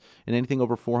 400s, and anything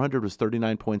over 400 was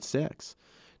 39.6.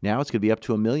 Now it's going to be up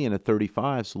to $1 million at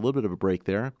 35, so a little bit of a break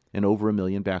there, and over $1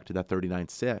 million back to that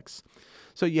 39.6.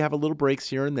 So you have a little breaks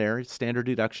here and there. Standard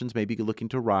deductions may be looking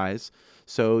to rise.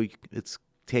 So it's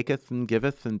taketh and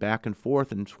giveth and back and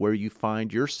forth, and where you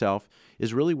find yourself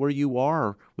is really where you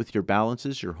are with your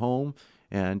balances, your home,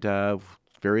 and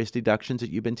various deductions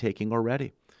that you've been taking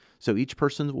already. So each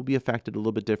person will be affected a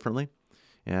little bit differently,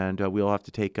 and we'll have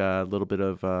to take a little bit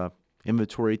of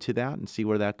inventory to that and see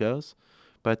where that goes.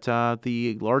 But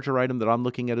the larger item that I'm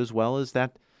looking at as well is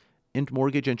that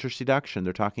mortgage interest deduction.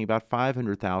 They're talking about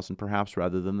 $500,000 perhaps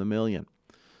rather than the $1 million.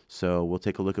 So we'll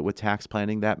take a look at what tax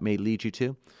planning that may lead you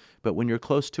to. But when you're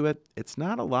close to it, it's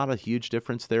not a lot of huge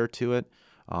difference there to it.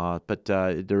 But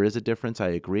there is a difference, I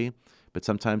agree. But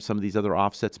sometimes some of these other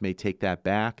offsets may take that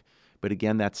back. But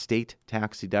again, that state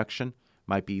tax deduction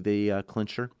might be the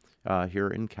clincher here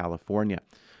in California.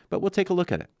 But we'll take a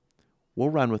look at it. We'll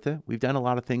run with it. We've done a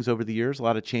lot of things over the years, a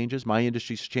lot of changes. My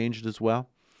industry's changed as well.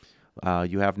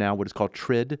 You have now what is called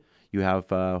TRID. You have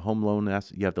home loan,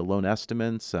 you have the loan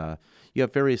estimates. You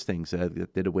have various things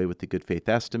that did away with the good faith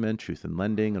estimate, truth in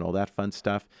lending, and all that fun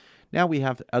stuff. Now we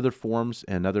have other forms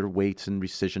and other weights and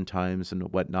rescission times and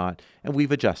whatnot, and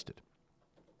we've adjusted.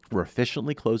 We're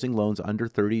efficiently closing loans under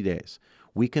 30 days.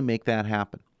 We can make that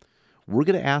happen. We're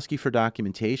going to ask you for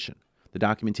documentation. The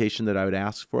documentation that I would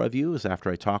ask for of you is after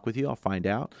I talk with you, I'll find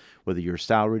out whether you're a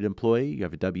salaried employee, you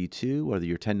have a W-2, whether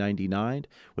you're 1099,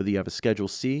 whether you have a Schedule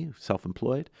C,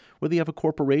 self-employed, whether you have a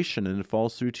corporation and it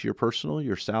falls through to your personal,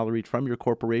 you're salaried from your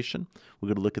corporation. We're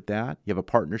going to look at that. You have a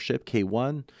partnership,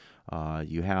 K1.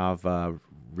 You have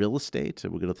real estate. So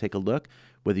we're going to take a look.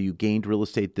 Whether you gained real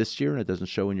estate this year and it doesn't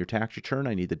show in your tax return,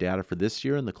 I need the data for this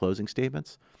year and the closing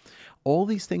statements. All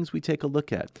these things we take a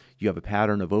look at. You have a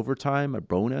pattern of overtime, a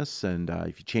bonus, and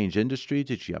if you change industry,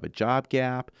 did you have a job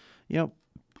gap?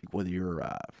 Whether you're,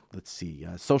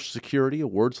 Social Security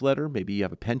awards letter, maybe you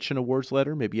have a pension awards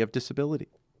letter, maybe you have disability.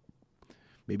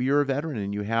 Maybe you're a veteran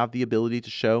and you have the ability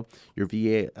to show your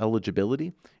VA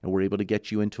eligibility, and we're able to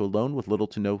get you into a loan with little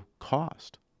to no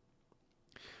cost.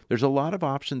 There's a lot of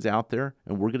options out there,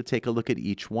 and we're going to take a look at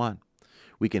each one.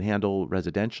 We can handle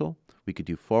residential. We could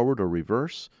do forward or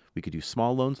reverse. We could do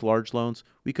small loans, large loans.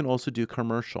 We can also do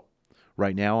commercial.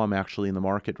 Right now, I'm actually in the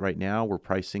market right now. We're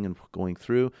pricing and going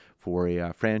through for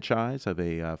a franchise of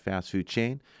a fast food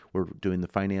chain. We're doing the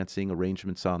financing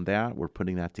arrangements on that. We're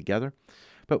putting that together.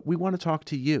 But we want to talk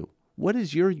to you. What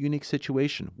is your unique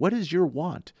situation? What is your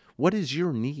want? What is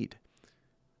your need?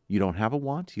 You don't have a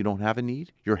want? You don't have a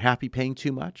need? You're happy paying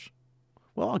too much?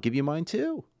 Well, I'll give you mine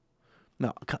too.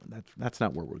 No, that's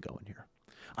not where we're going here.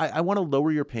 I want to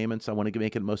lower your payments. I want to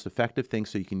make it the most effective thing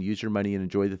so you can use your money and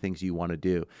enjoy the things you want to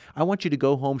do. I want you to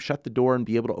go home, shut the door, and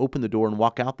be able to open the door and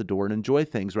walk out the door and enjoy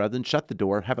things rather than shut the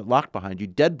door, have it locked behind you,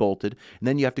 deadbolted, and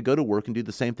then you have to go to work and do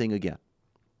the same thing again.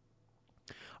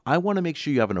 I want to make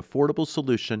sure you have an affordable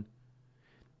solution,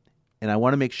 and I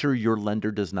want to make sure your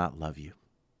lender does not love you.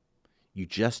 You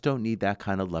just don't need that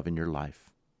kind of love in your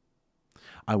life.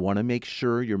 I want to make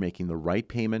sure you're making the right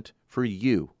payment for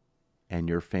you and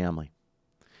your family.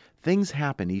 Things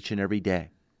happen each and every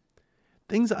day.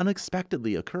 Things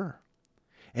unexpectedly occur,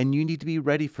 and you need to be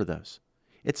ready for those.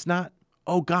 It's not,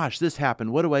 oh gosh, this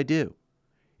happened, what do I do?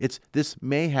 It's, this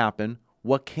may happen,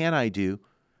 what can I do,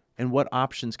 and what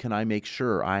options can I make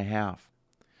sure I have?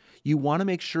 You want to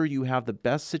make sure you have the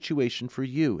best situation for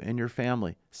you and your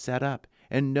family set up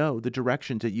and know the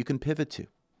directions that you can pivot to.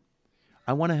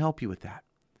 I want to help you with that.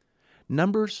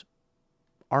 Numbers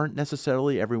aren't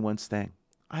necessarily everyone's thing.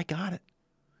 I got it.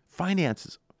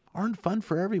 Finances aren't fun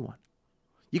for everyone.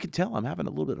 You can tell I'm having a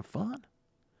little bit of fun.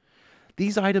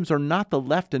 These items are not the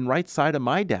left and right side of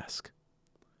my desk.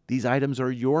 These items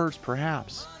are yours,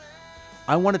 perhaps.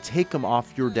 I want to take them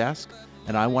off your desk,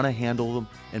 and I want to handle them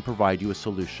and provide you a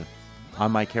solution.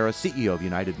 I'm Mike Harris, CEO of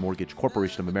United Mortgage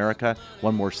Corporation of America.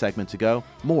 One more segment to go.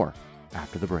 More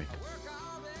after the break.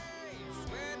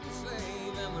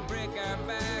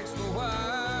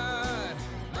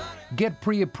 Get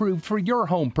pre-approved for your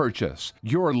home purchase.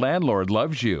 Your landlord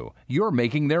loves you. You're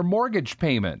making their mortgage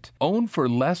payment. Own for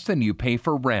less than you pay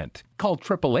for rent. Call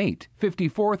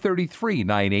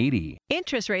 888-5433-980.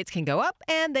 Interest rates can go up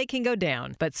and they can go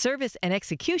down, but service and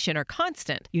execution are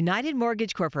constant. United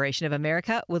Mortgage Corporation of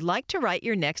America would like to write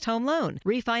your next home loan.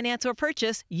 Refinance or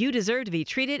purchase, you deserve to be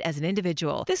treated as an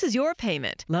individual. This is your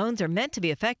payment. Loans are meant to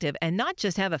be effective and not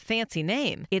just have a fancy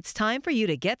name. It's time for you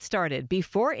to get started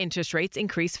before interest rates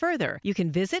increase further. You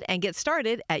can visit and get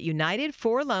started at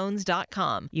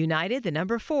United4Loans.com. United, the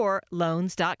number 4,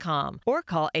 loans.com. Or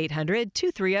call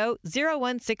 800-230-0168.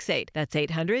 That's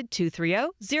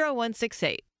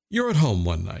 800-230-0168. You're at home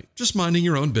one night, just minding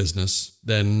your own business.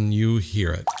 Then you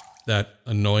hear it. That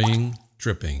annoying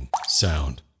dripping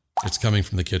sound. It's coming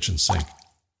from the kitchen sink.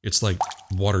 It's like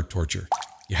water torture.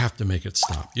 You have to make it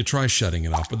stop. You try shutting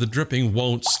it off, but the dripping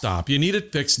won't stop. You need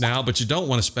it fixed now, but you don't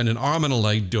want to spend an arm and a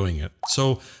leg doing it.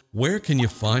 So where can you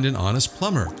find an honest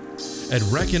plumber? At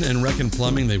Reckon & Reckon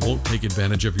Plumbing, they won't take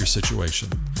advantage of your situation.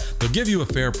 They'll give you a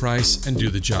fair price and do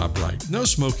the job right. No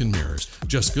smoke and mirrors,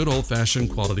 just good old-fashioned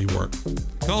quality work.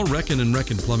 Call Reckon &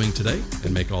 Reckon Plumbing today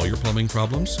and make all your plumbing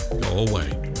problems go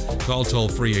away. Call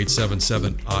toll-free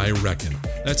 877-I-RECKON.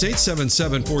 That's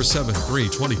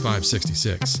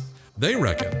 877-473-2566. They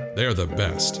reckon they're the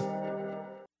best.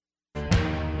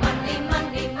 Money,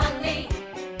 money, money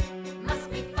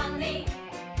must be funny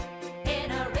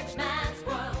in a rich man's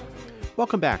world.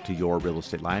 Welcome back to Your Real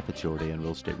Estate Life. It's Your Day in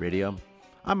Real Estate Radio.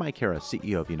 I'm Mike Harris,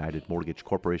 CEO of United Mortgage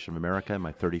Corporation of America, in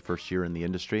my 31st year in the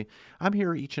industry. I'm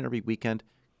here each and every weekend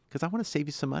because I want to save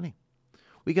you some money.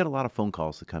 We get a lot of phone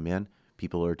calls that come in.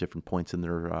 People are at different points in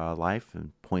their life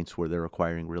and points where they're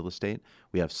acquiring real estate.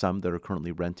 We have some that are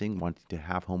currently renting, wanting to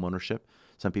have home ownership.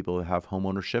 Some people have home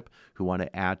ownership who want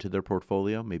to add to their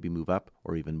portfolio, maybe move up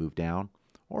or even move down,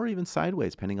 or even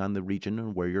sideways, depending on the region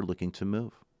and where you're looking to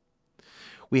move.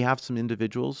 We have some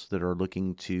individuals that are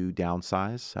looking to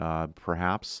downsize.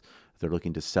 Perhaps they're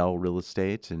looking to sell real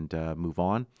estate and move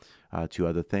on to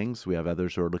other things. We have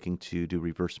others who are looking to do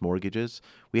reverse mortgages.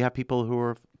 We have people who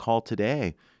are called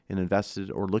today and invested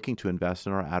or looking to invest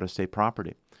in our out-of-state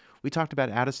property. We talked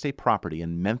about out-of-state property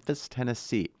in Memphis,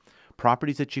 Tennessee.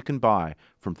 Properties that you can buy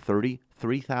from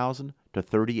 $33,000 to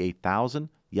 $38,000.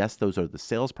 Yes, those are the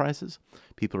sales prices.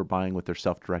 People are buying with their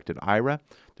self-directed IRA.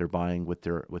 They're buying with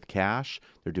cash.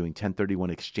 They're doing 1031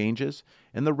 exchanges,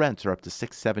 and the rents are up to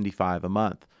 $675 a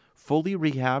month. Fully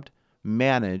rehabbed,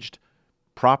 managed,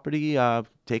 property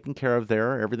taken care of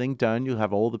there, everything done. You'll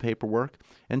have all the paperwork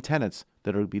and tenants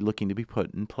that are be looking to be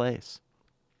put in place.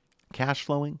 Cash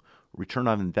flowing, return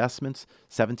on investments,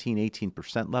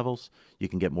 17-18% levels. You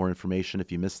can get more information if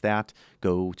you missed that.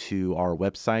 Go to our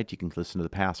website. You can listen to the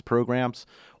past programs,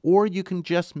 or you can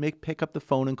just pick up the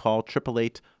phone and call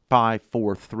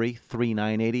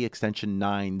 888-543-3980, extension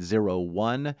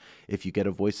 901. If you get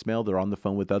a voicemail, they're on the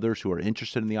phone with others who are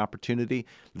interested in the opportunity.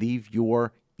 Leave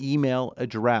your email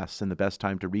address and the best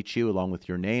time to reach you along with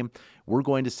your name. We're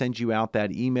going to send you out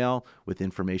that email with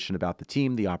information about the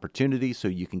team, the opportunity, so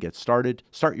you can get started,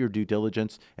 start your due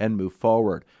diligence, and move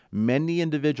forward. Many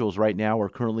individuals right now are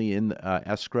currently in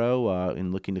escrow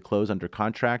and looking to close under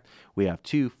contract. We have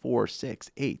 2, 4, 6,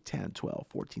 8, 10, 12,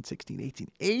 14, 16,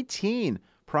 18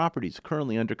 properties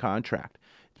currently under contract.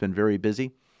 It's been very busy,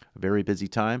 a very busy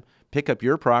time. Pick up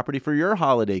your property for your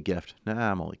holiday gift.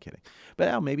 Nah, I'm only kidding.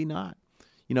 But maybe not.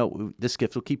 You know, this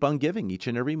gift will keep on giving. Each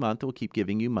and every month, it will keep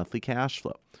giving you monthly cash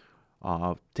flow.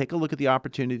 Take a look at the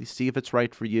opportunity, see if it's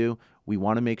right for you. We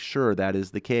want to make sure that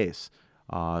is the case.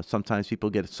 Sometimes people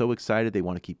get so excited, they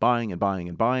want to keep buying and buying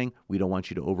and buying. We don't want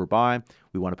you to overbuy.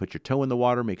 We want to put your toe in the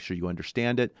water, make sure you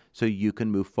understand it so you can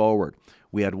move forward.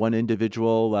 We had one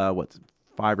individual,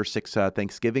 5 or 6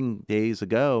 Thanksgiving days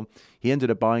ago, he ended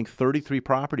up buying 33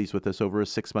 properties with us over a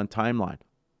 6-month timeline.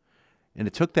 And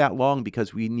it took that long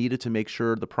because we needed to make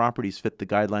sure the properties fit the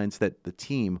guidelines that the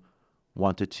team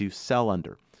wanted to sell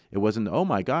under. It wasn't, oh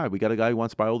my God, we got a guy who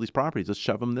wants to buy all these properties. Let's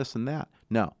shove him this and that.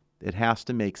 No, it has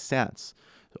to make sense.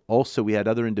 Also, we had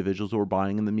other individuals who were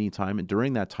buying in the meantime, and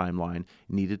during that timeline,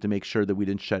 needed to make sure that we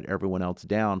didn't shut everyone else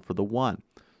down for the one.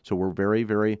 So we're very,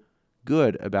 very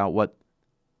good about what's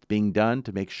being done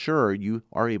to make sure you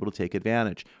are able to take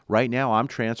advantage. Right now, I'm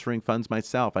transferring funds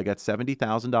myself. I got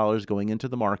 $70,000 going into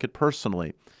the market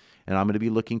personally, and I'm going to be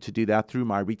looking to do that through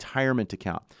my retirement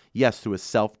account. Yes, through a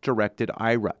self-directed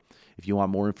IRA. If you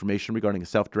want more information regarding a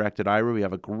self-directed IRA, we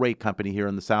have a great company here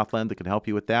in the Southland that can help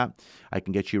you with that. I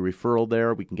can get you a referral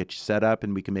there. We can get you set up,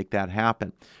 and we can make that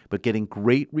happen. But getting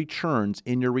great returns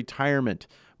in your retirement,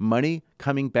 money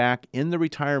coming back in the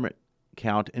retirement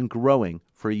account and growing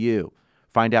for you.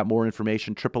 Find out more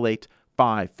information,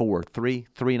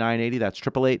 888-543-3980. That's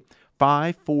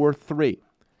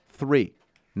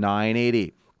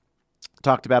 888-543-3980.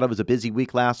 Talked about it was a busy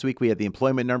week last week. We had the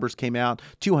employment numbers came out,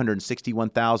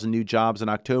 261,000 new jobs in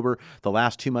October. The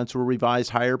last 2 months were revised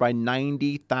higher by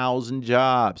 90,000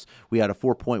 jobs. We had a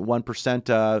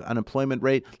 4.1% unemployment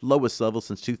rate, lowest level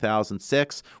since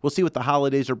 2006. We'll see what the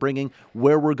holidays are bringing,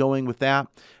 where we're going with that.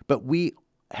 But we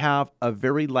have a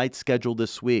very light schedule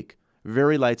this week.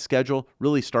 Very light schedule,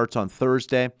 really starts on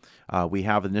Thursday. We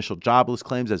have initial jobless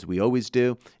claims, as we always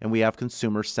do, and we have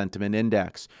consumer sentiment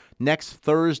index. Next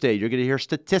Thursday, you're going to hear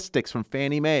statistics from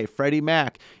Fannie Mae, Freddie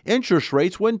Mac. Interest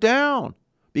rates went down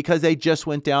because they just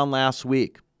went down last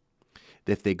week.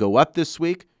 If they go up this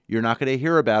week, you're not going to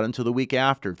hear about it until the week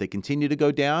after. If they continue to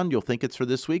go down, you'll think it's for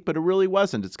this week, but it really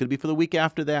wasn't. It's going to be for the week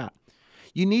after that.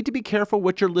 You need to be careful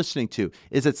what you're listening to.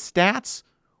 Is it stats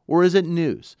or is it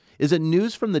news? Is it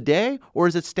news from the day or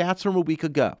is it stats from a week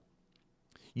ago?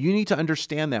 You need to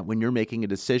understand that when you're making a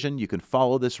decision. You can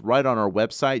follow this right on our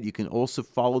website. You can also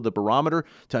follow the barometer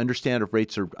to understand if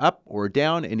rates are up or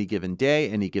down any given day,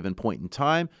 any given point in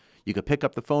time. You can pick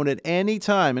up the phone at any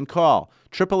time and call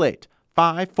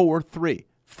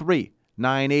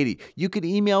 888-543-3980. You can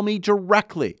email me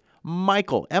directly,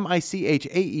 Michael,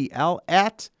 Michael,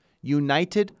 at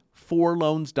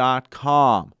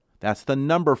UnitedForLoans.com. That's the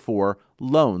number 4,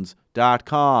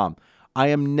 loans.com. I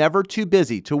am never too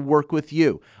busy to work with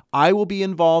you. I will be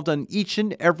involved on each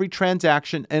and every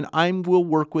transaction, and I will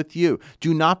work with you.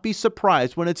 Do not be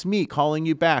surprised when it's me calling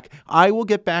you back. I will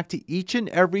get back to each and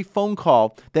every phone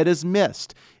call that is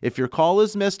missed. If your call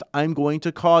is missed, I'm going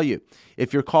to call you.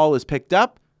 If your call is picked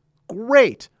up,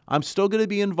 great. I'm still going to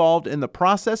be involved in the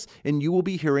process, and you will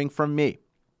be hearing from me.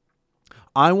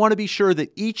 I want to be sure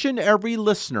that each and every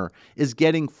listener is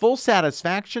getting full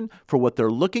satisfaction for what they're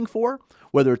looking for,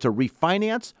 whether it's a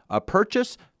refinance, a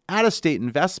purchase, out-of-state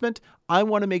investment. I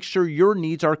want to make sure your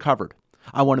needs are covered.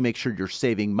 I want to make sure you're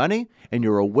saving money and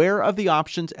you're aware of the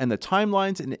options and the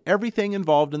timelines and everything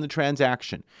involved in the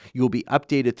transaction. You'll be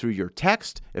updated through your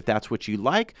text if that's what you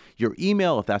like, your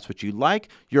email if that's what you like,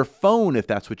 your phone if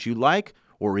that's what you like,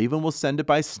 or even we'll send it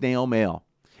by snail mail.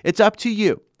 It's up to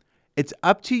you. It's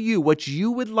up to you what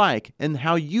you would like and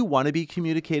how you want to be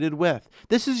communicated with.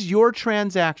 This is your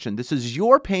transaction. This is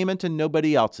your payment and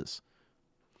nobody else's.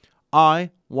 I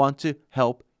want to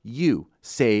help you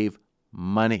save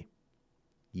money.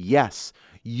 Yes,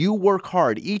 you work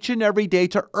hard each and every day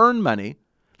to earn money.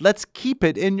 Let's keep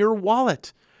it in your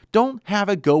wallet. Don't have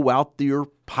it go out your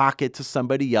pocket to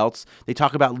somebody else. They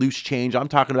talk about loose change. I'm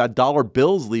talking about dollar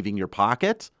bills leaving your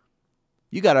pocket.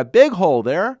 You got a big hole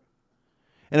there.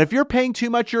 And if you're paying too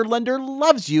much, your lender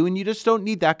loves you and you just don't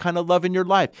need that kind of love in your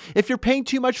life. If you're paying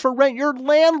too much for rent, your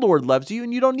landlord loves you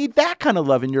and you don't need that kind of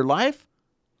love in your life.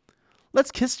 Let's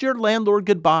kiss your landlord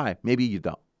goodbye. Maybe you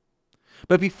don't.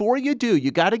 But before you do,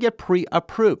 you got to get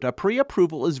pre-approved. A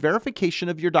pre-approval is verification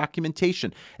of your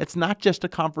documentation. It's not just a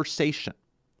conversation.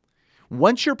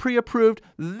 Once you're pre-approved,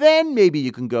 then maybe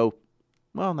you can go,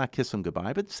 well, not kiss them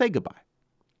goodbye, but say goodbye.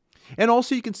 And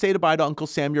also you can say goodbye to Uncle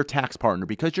Sam, your tax partner,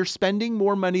 because you're spending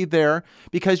more money there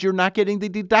because you're not getting the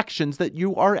deductions that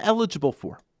you are eligible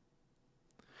for.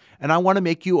 And I want to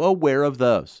make you aware of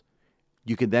those.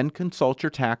 You can then consult your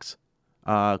tax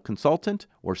consultant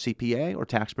or CPA or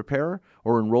tax preparer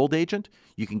or enrolled agent.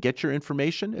 You can get your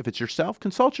information. If it's yourself,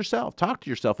 consult yourself. Talk to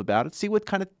yourself about it. See what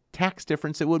kind of tax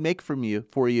difference it would make for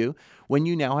you when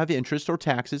you now have interest or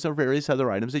taxes or various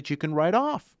other items that you can write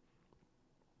off.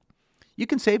 You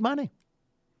can save money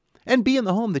and be in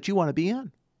the home that you want to be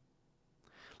in.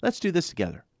 Let's do this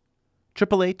together.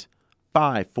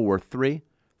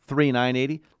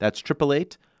 888-543-3980. That's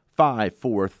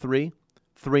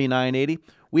 888-543-3980.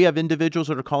 We have individuals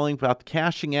that are calling about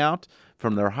cashing out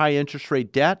from their high interest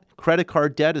rate debt. Credit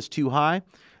card debt is too high.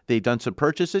 They've done some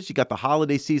purchases. You got the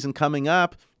holiday season coming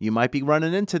up. You might be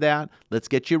running into that. Let's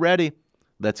get you ready.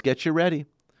 Let's get you ready.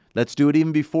 Let's do it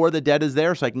even before the debt is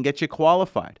there so I can get you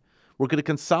qualified. We're going to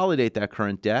consolidate that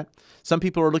current debt. Some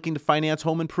people are looking to finance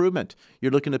home improvement.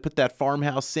 You're looking to put that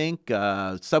farmhouse sink,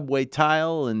 subway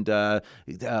tile, and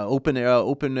open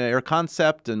air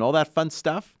concept and all that fun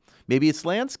stuff. Maybe it's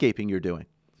landscaping you're doing.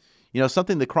 You know,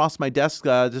 something that crossed my desk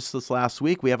just this last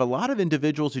week, we have a lot of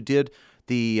individuals who did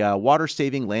the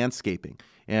water-saving landscaping,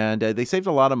 and they saved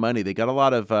a lot of money. They got a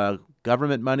lot of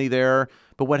government money there.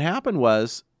 But what happened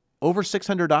was, over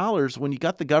 $600, when you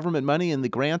got the government money and the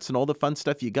grants and all the fun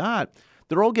stuff you got,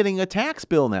 they're all getting a tax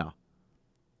bill now.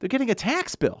 They're getting a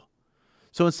tax bill.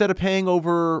 So instead of paying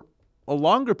over a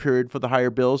longer period for the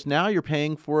higher bills, now you're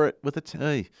paying for it with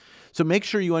So make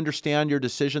sure you understand your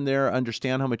decision there,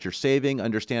 understand how much you're saving,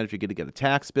 understand if you're going to get a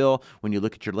tax bill when you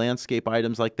look at your landscape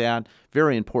items like that.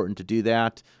 Very important to do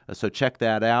that. So check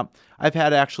that out. I've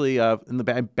had actually in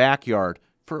the backyard,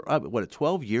 for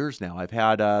 12 years now, I've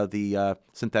had the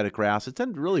synthetic grass. It's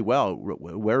done really well.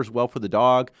 It wears well for the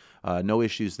dog. No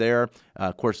issues there.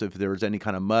 Of course, if there's any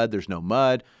kind of mud, there's no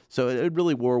mud. So it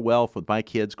really wore well for my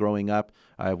kids growing up.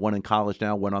 I have one in college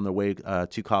now, one on their way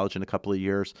to college in a couple of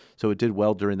years. So it did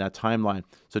well during that timeline.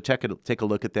 So take a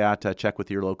look at that. Check with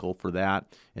your local for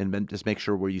that, and just make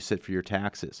sure where you sit for your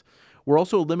taxes. We're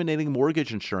also eliminating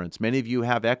mortgage insurance. Many of you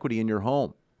have equity in your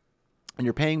home, and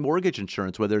you're paying mortgage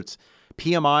insurance, whether it's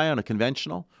PMI on a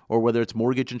conventional or whether it's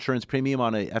mortgage insurance premium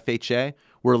on a FHA.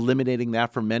 We're eliminating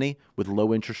that for many with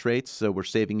low interest rates, so we're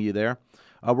saving you there.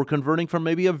 We're converting from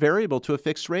maybe a variable to a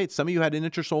fixed rate. Some of you had an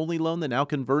interest-only loan that now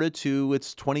converted to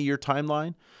its 20-year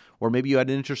timeline, or maybe you had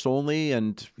an interest-only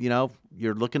and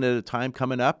you're looking at a time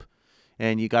coming up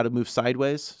and you got to move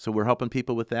sideways, so we're helping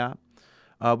people with that.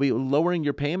 We're lowering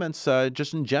your payments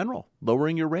just in general,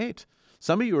 lowering your rate.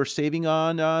 Some of you are saving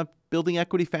on building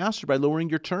equity faster by lowering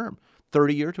your term.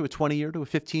 30-year to a 20-year to a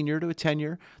 15-year to a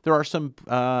 10-year. There are some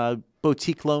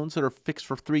boutique loans that are fixed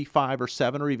for 3, 5, or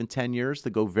 7, or even 10 years that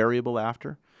go variable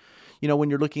after. When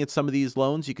you're looking at some of these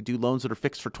loans, you could do loans that are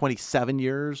fixed for 27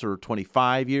 years or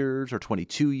 25 years or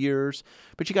 22 years.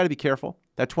 But you got to be careful.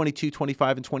 That 22,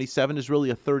 25, and 27 is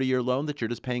really a 30-year loan that you're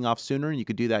just paying off sooner, and you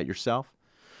could do that yourself.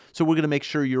 So we're going to make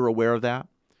sure you're aware of that.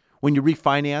 When you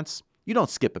refinance, you don't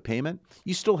skip a payment.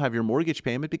 You still have your mortgage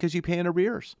payment because you pay in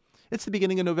arrears. It's the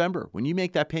beginning of November. When you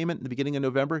make that payment in the beginning of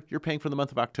November, you're paying for the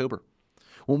month of October.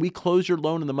 When we close your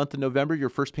loan in the month of November, your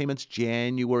first payment's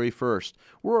January 1st.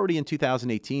 We're already in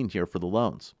 2018 here for the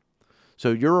loans.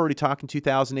 So you're already talking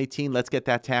 2018. Let's get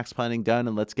that tax planning done,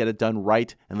 and let's get it done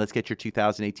right, and let's get your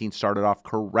 2018 started off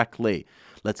correctly.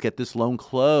 Let's get this loan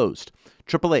closed.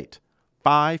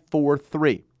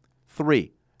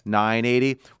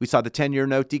 888-543-3980. We saw the 10-year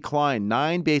note decline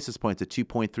 9 basis points at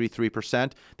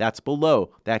 2.33%. That's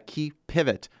below that key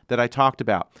pivot that I talked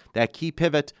about. That key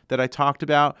pivot that I talked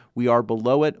about, we are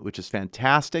below it, which is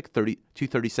fantastic,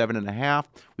 237.5.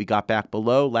 We got back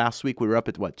below. Last week we were up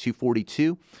at,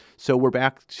 242. So we're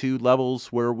back to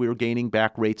levels where we're gaining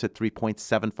back rates at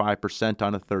 3.75%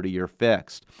 on a 30-year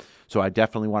fixed. So I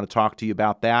definitely want to talk to you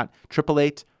about that.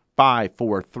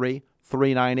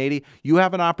 888-543-3980. You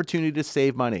have an opportunity to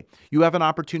save money. You have an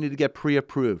opportunity to get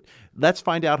pre-approved. Let's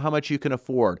find out how much you can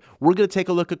afford. We're going to take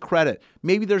a look at credit.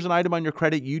 Maybe there's an item on your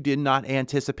credit you did not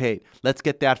anticipate. Let's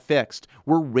get that fixed.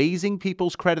 We're raising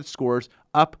people's credit scores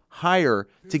up higher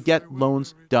to get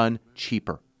loans done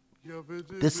cheaper.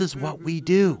 This is what we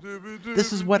do.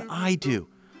 This is what I do.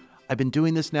 I've been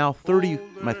doing this now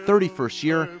my 31st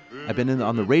year. I've been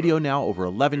on the radio now over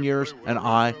 11 years, and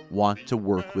I want to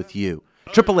work with you.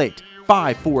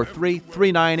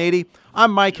 888-543-3980.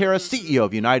 I'm Mike Harris, CEO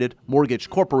of United Mortgage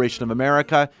Corporation of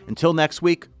America. Until next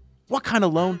week, what kind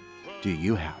of loan do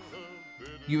you have?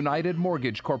 United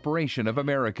Mortgage Corporation of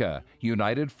America,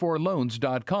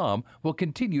 UnitedForLoans.com will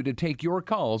continue to take your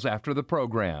calls after the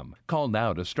program. Call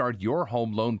now to start your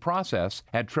home loan process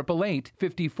at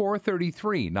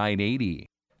 888-5433-980.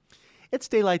 It's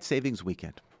Daylight Savings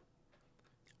Weekend.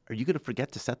 Are you going to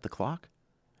forget to set the clock?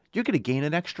 You're going to gain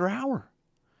an extra hour.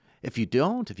 If you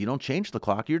don't change the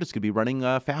clock, you're just going to be running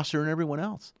faster than everyone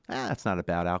else. That's not a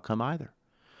bad outcome either.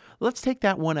 Let's take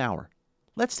that 1 hour.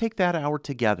 Let's take that hour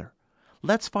together.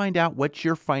 Let's find out what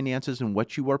your finances and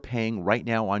what you are paying right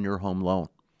now on your home loan.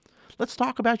 Let's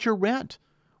talk about your rent.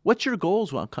 What's your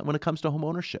goals when it comes to home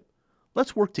ownership?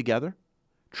 Let's work together.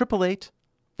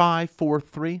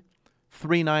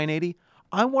 888-543-3980.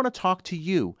 I want to talk to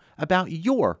you about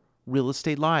your real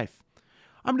estate life.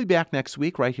 I'm going to be back next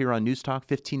week right here on News Talk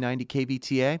 1590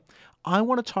 KVTA. I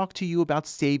want to talk to you about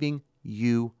saving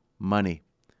you money.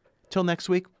 Till next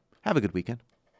week, have a good weekend.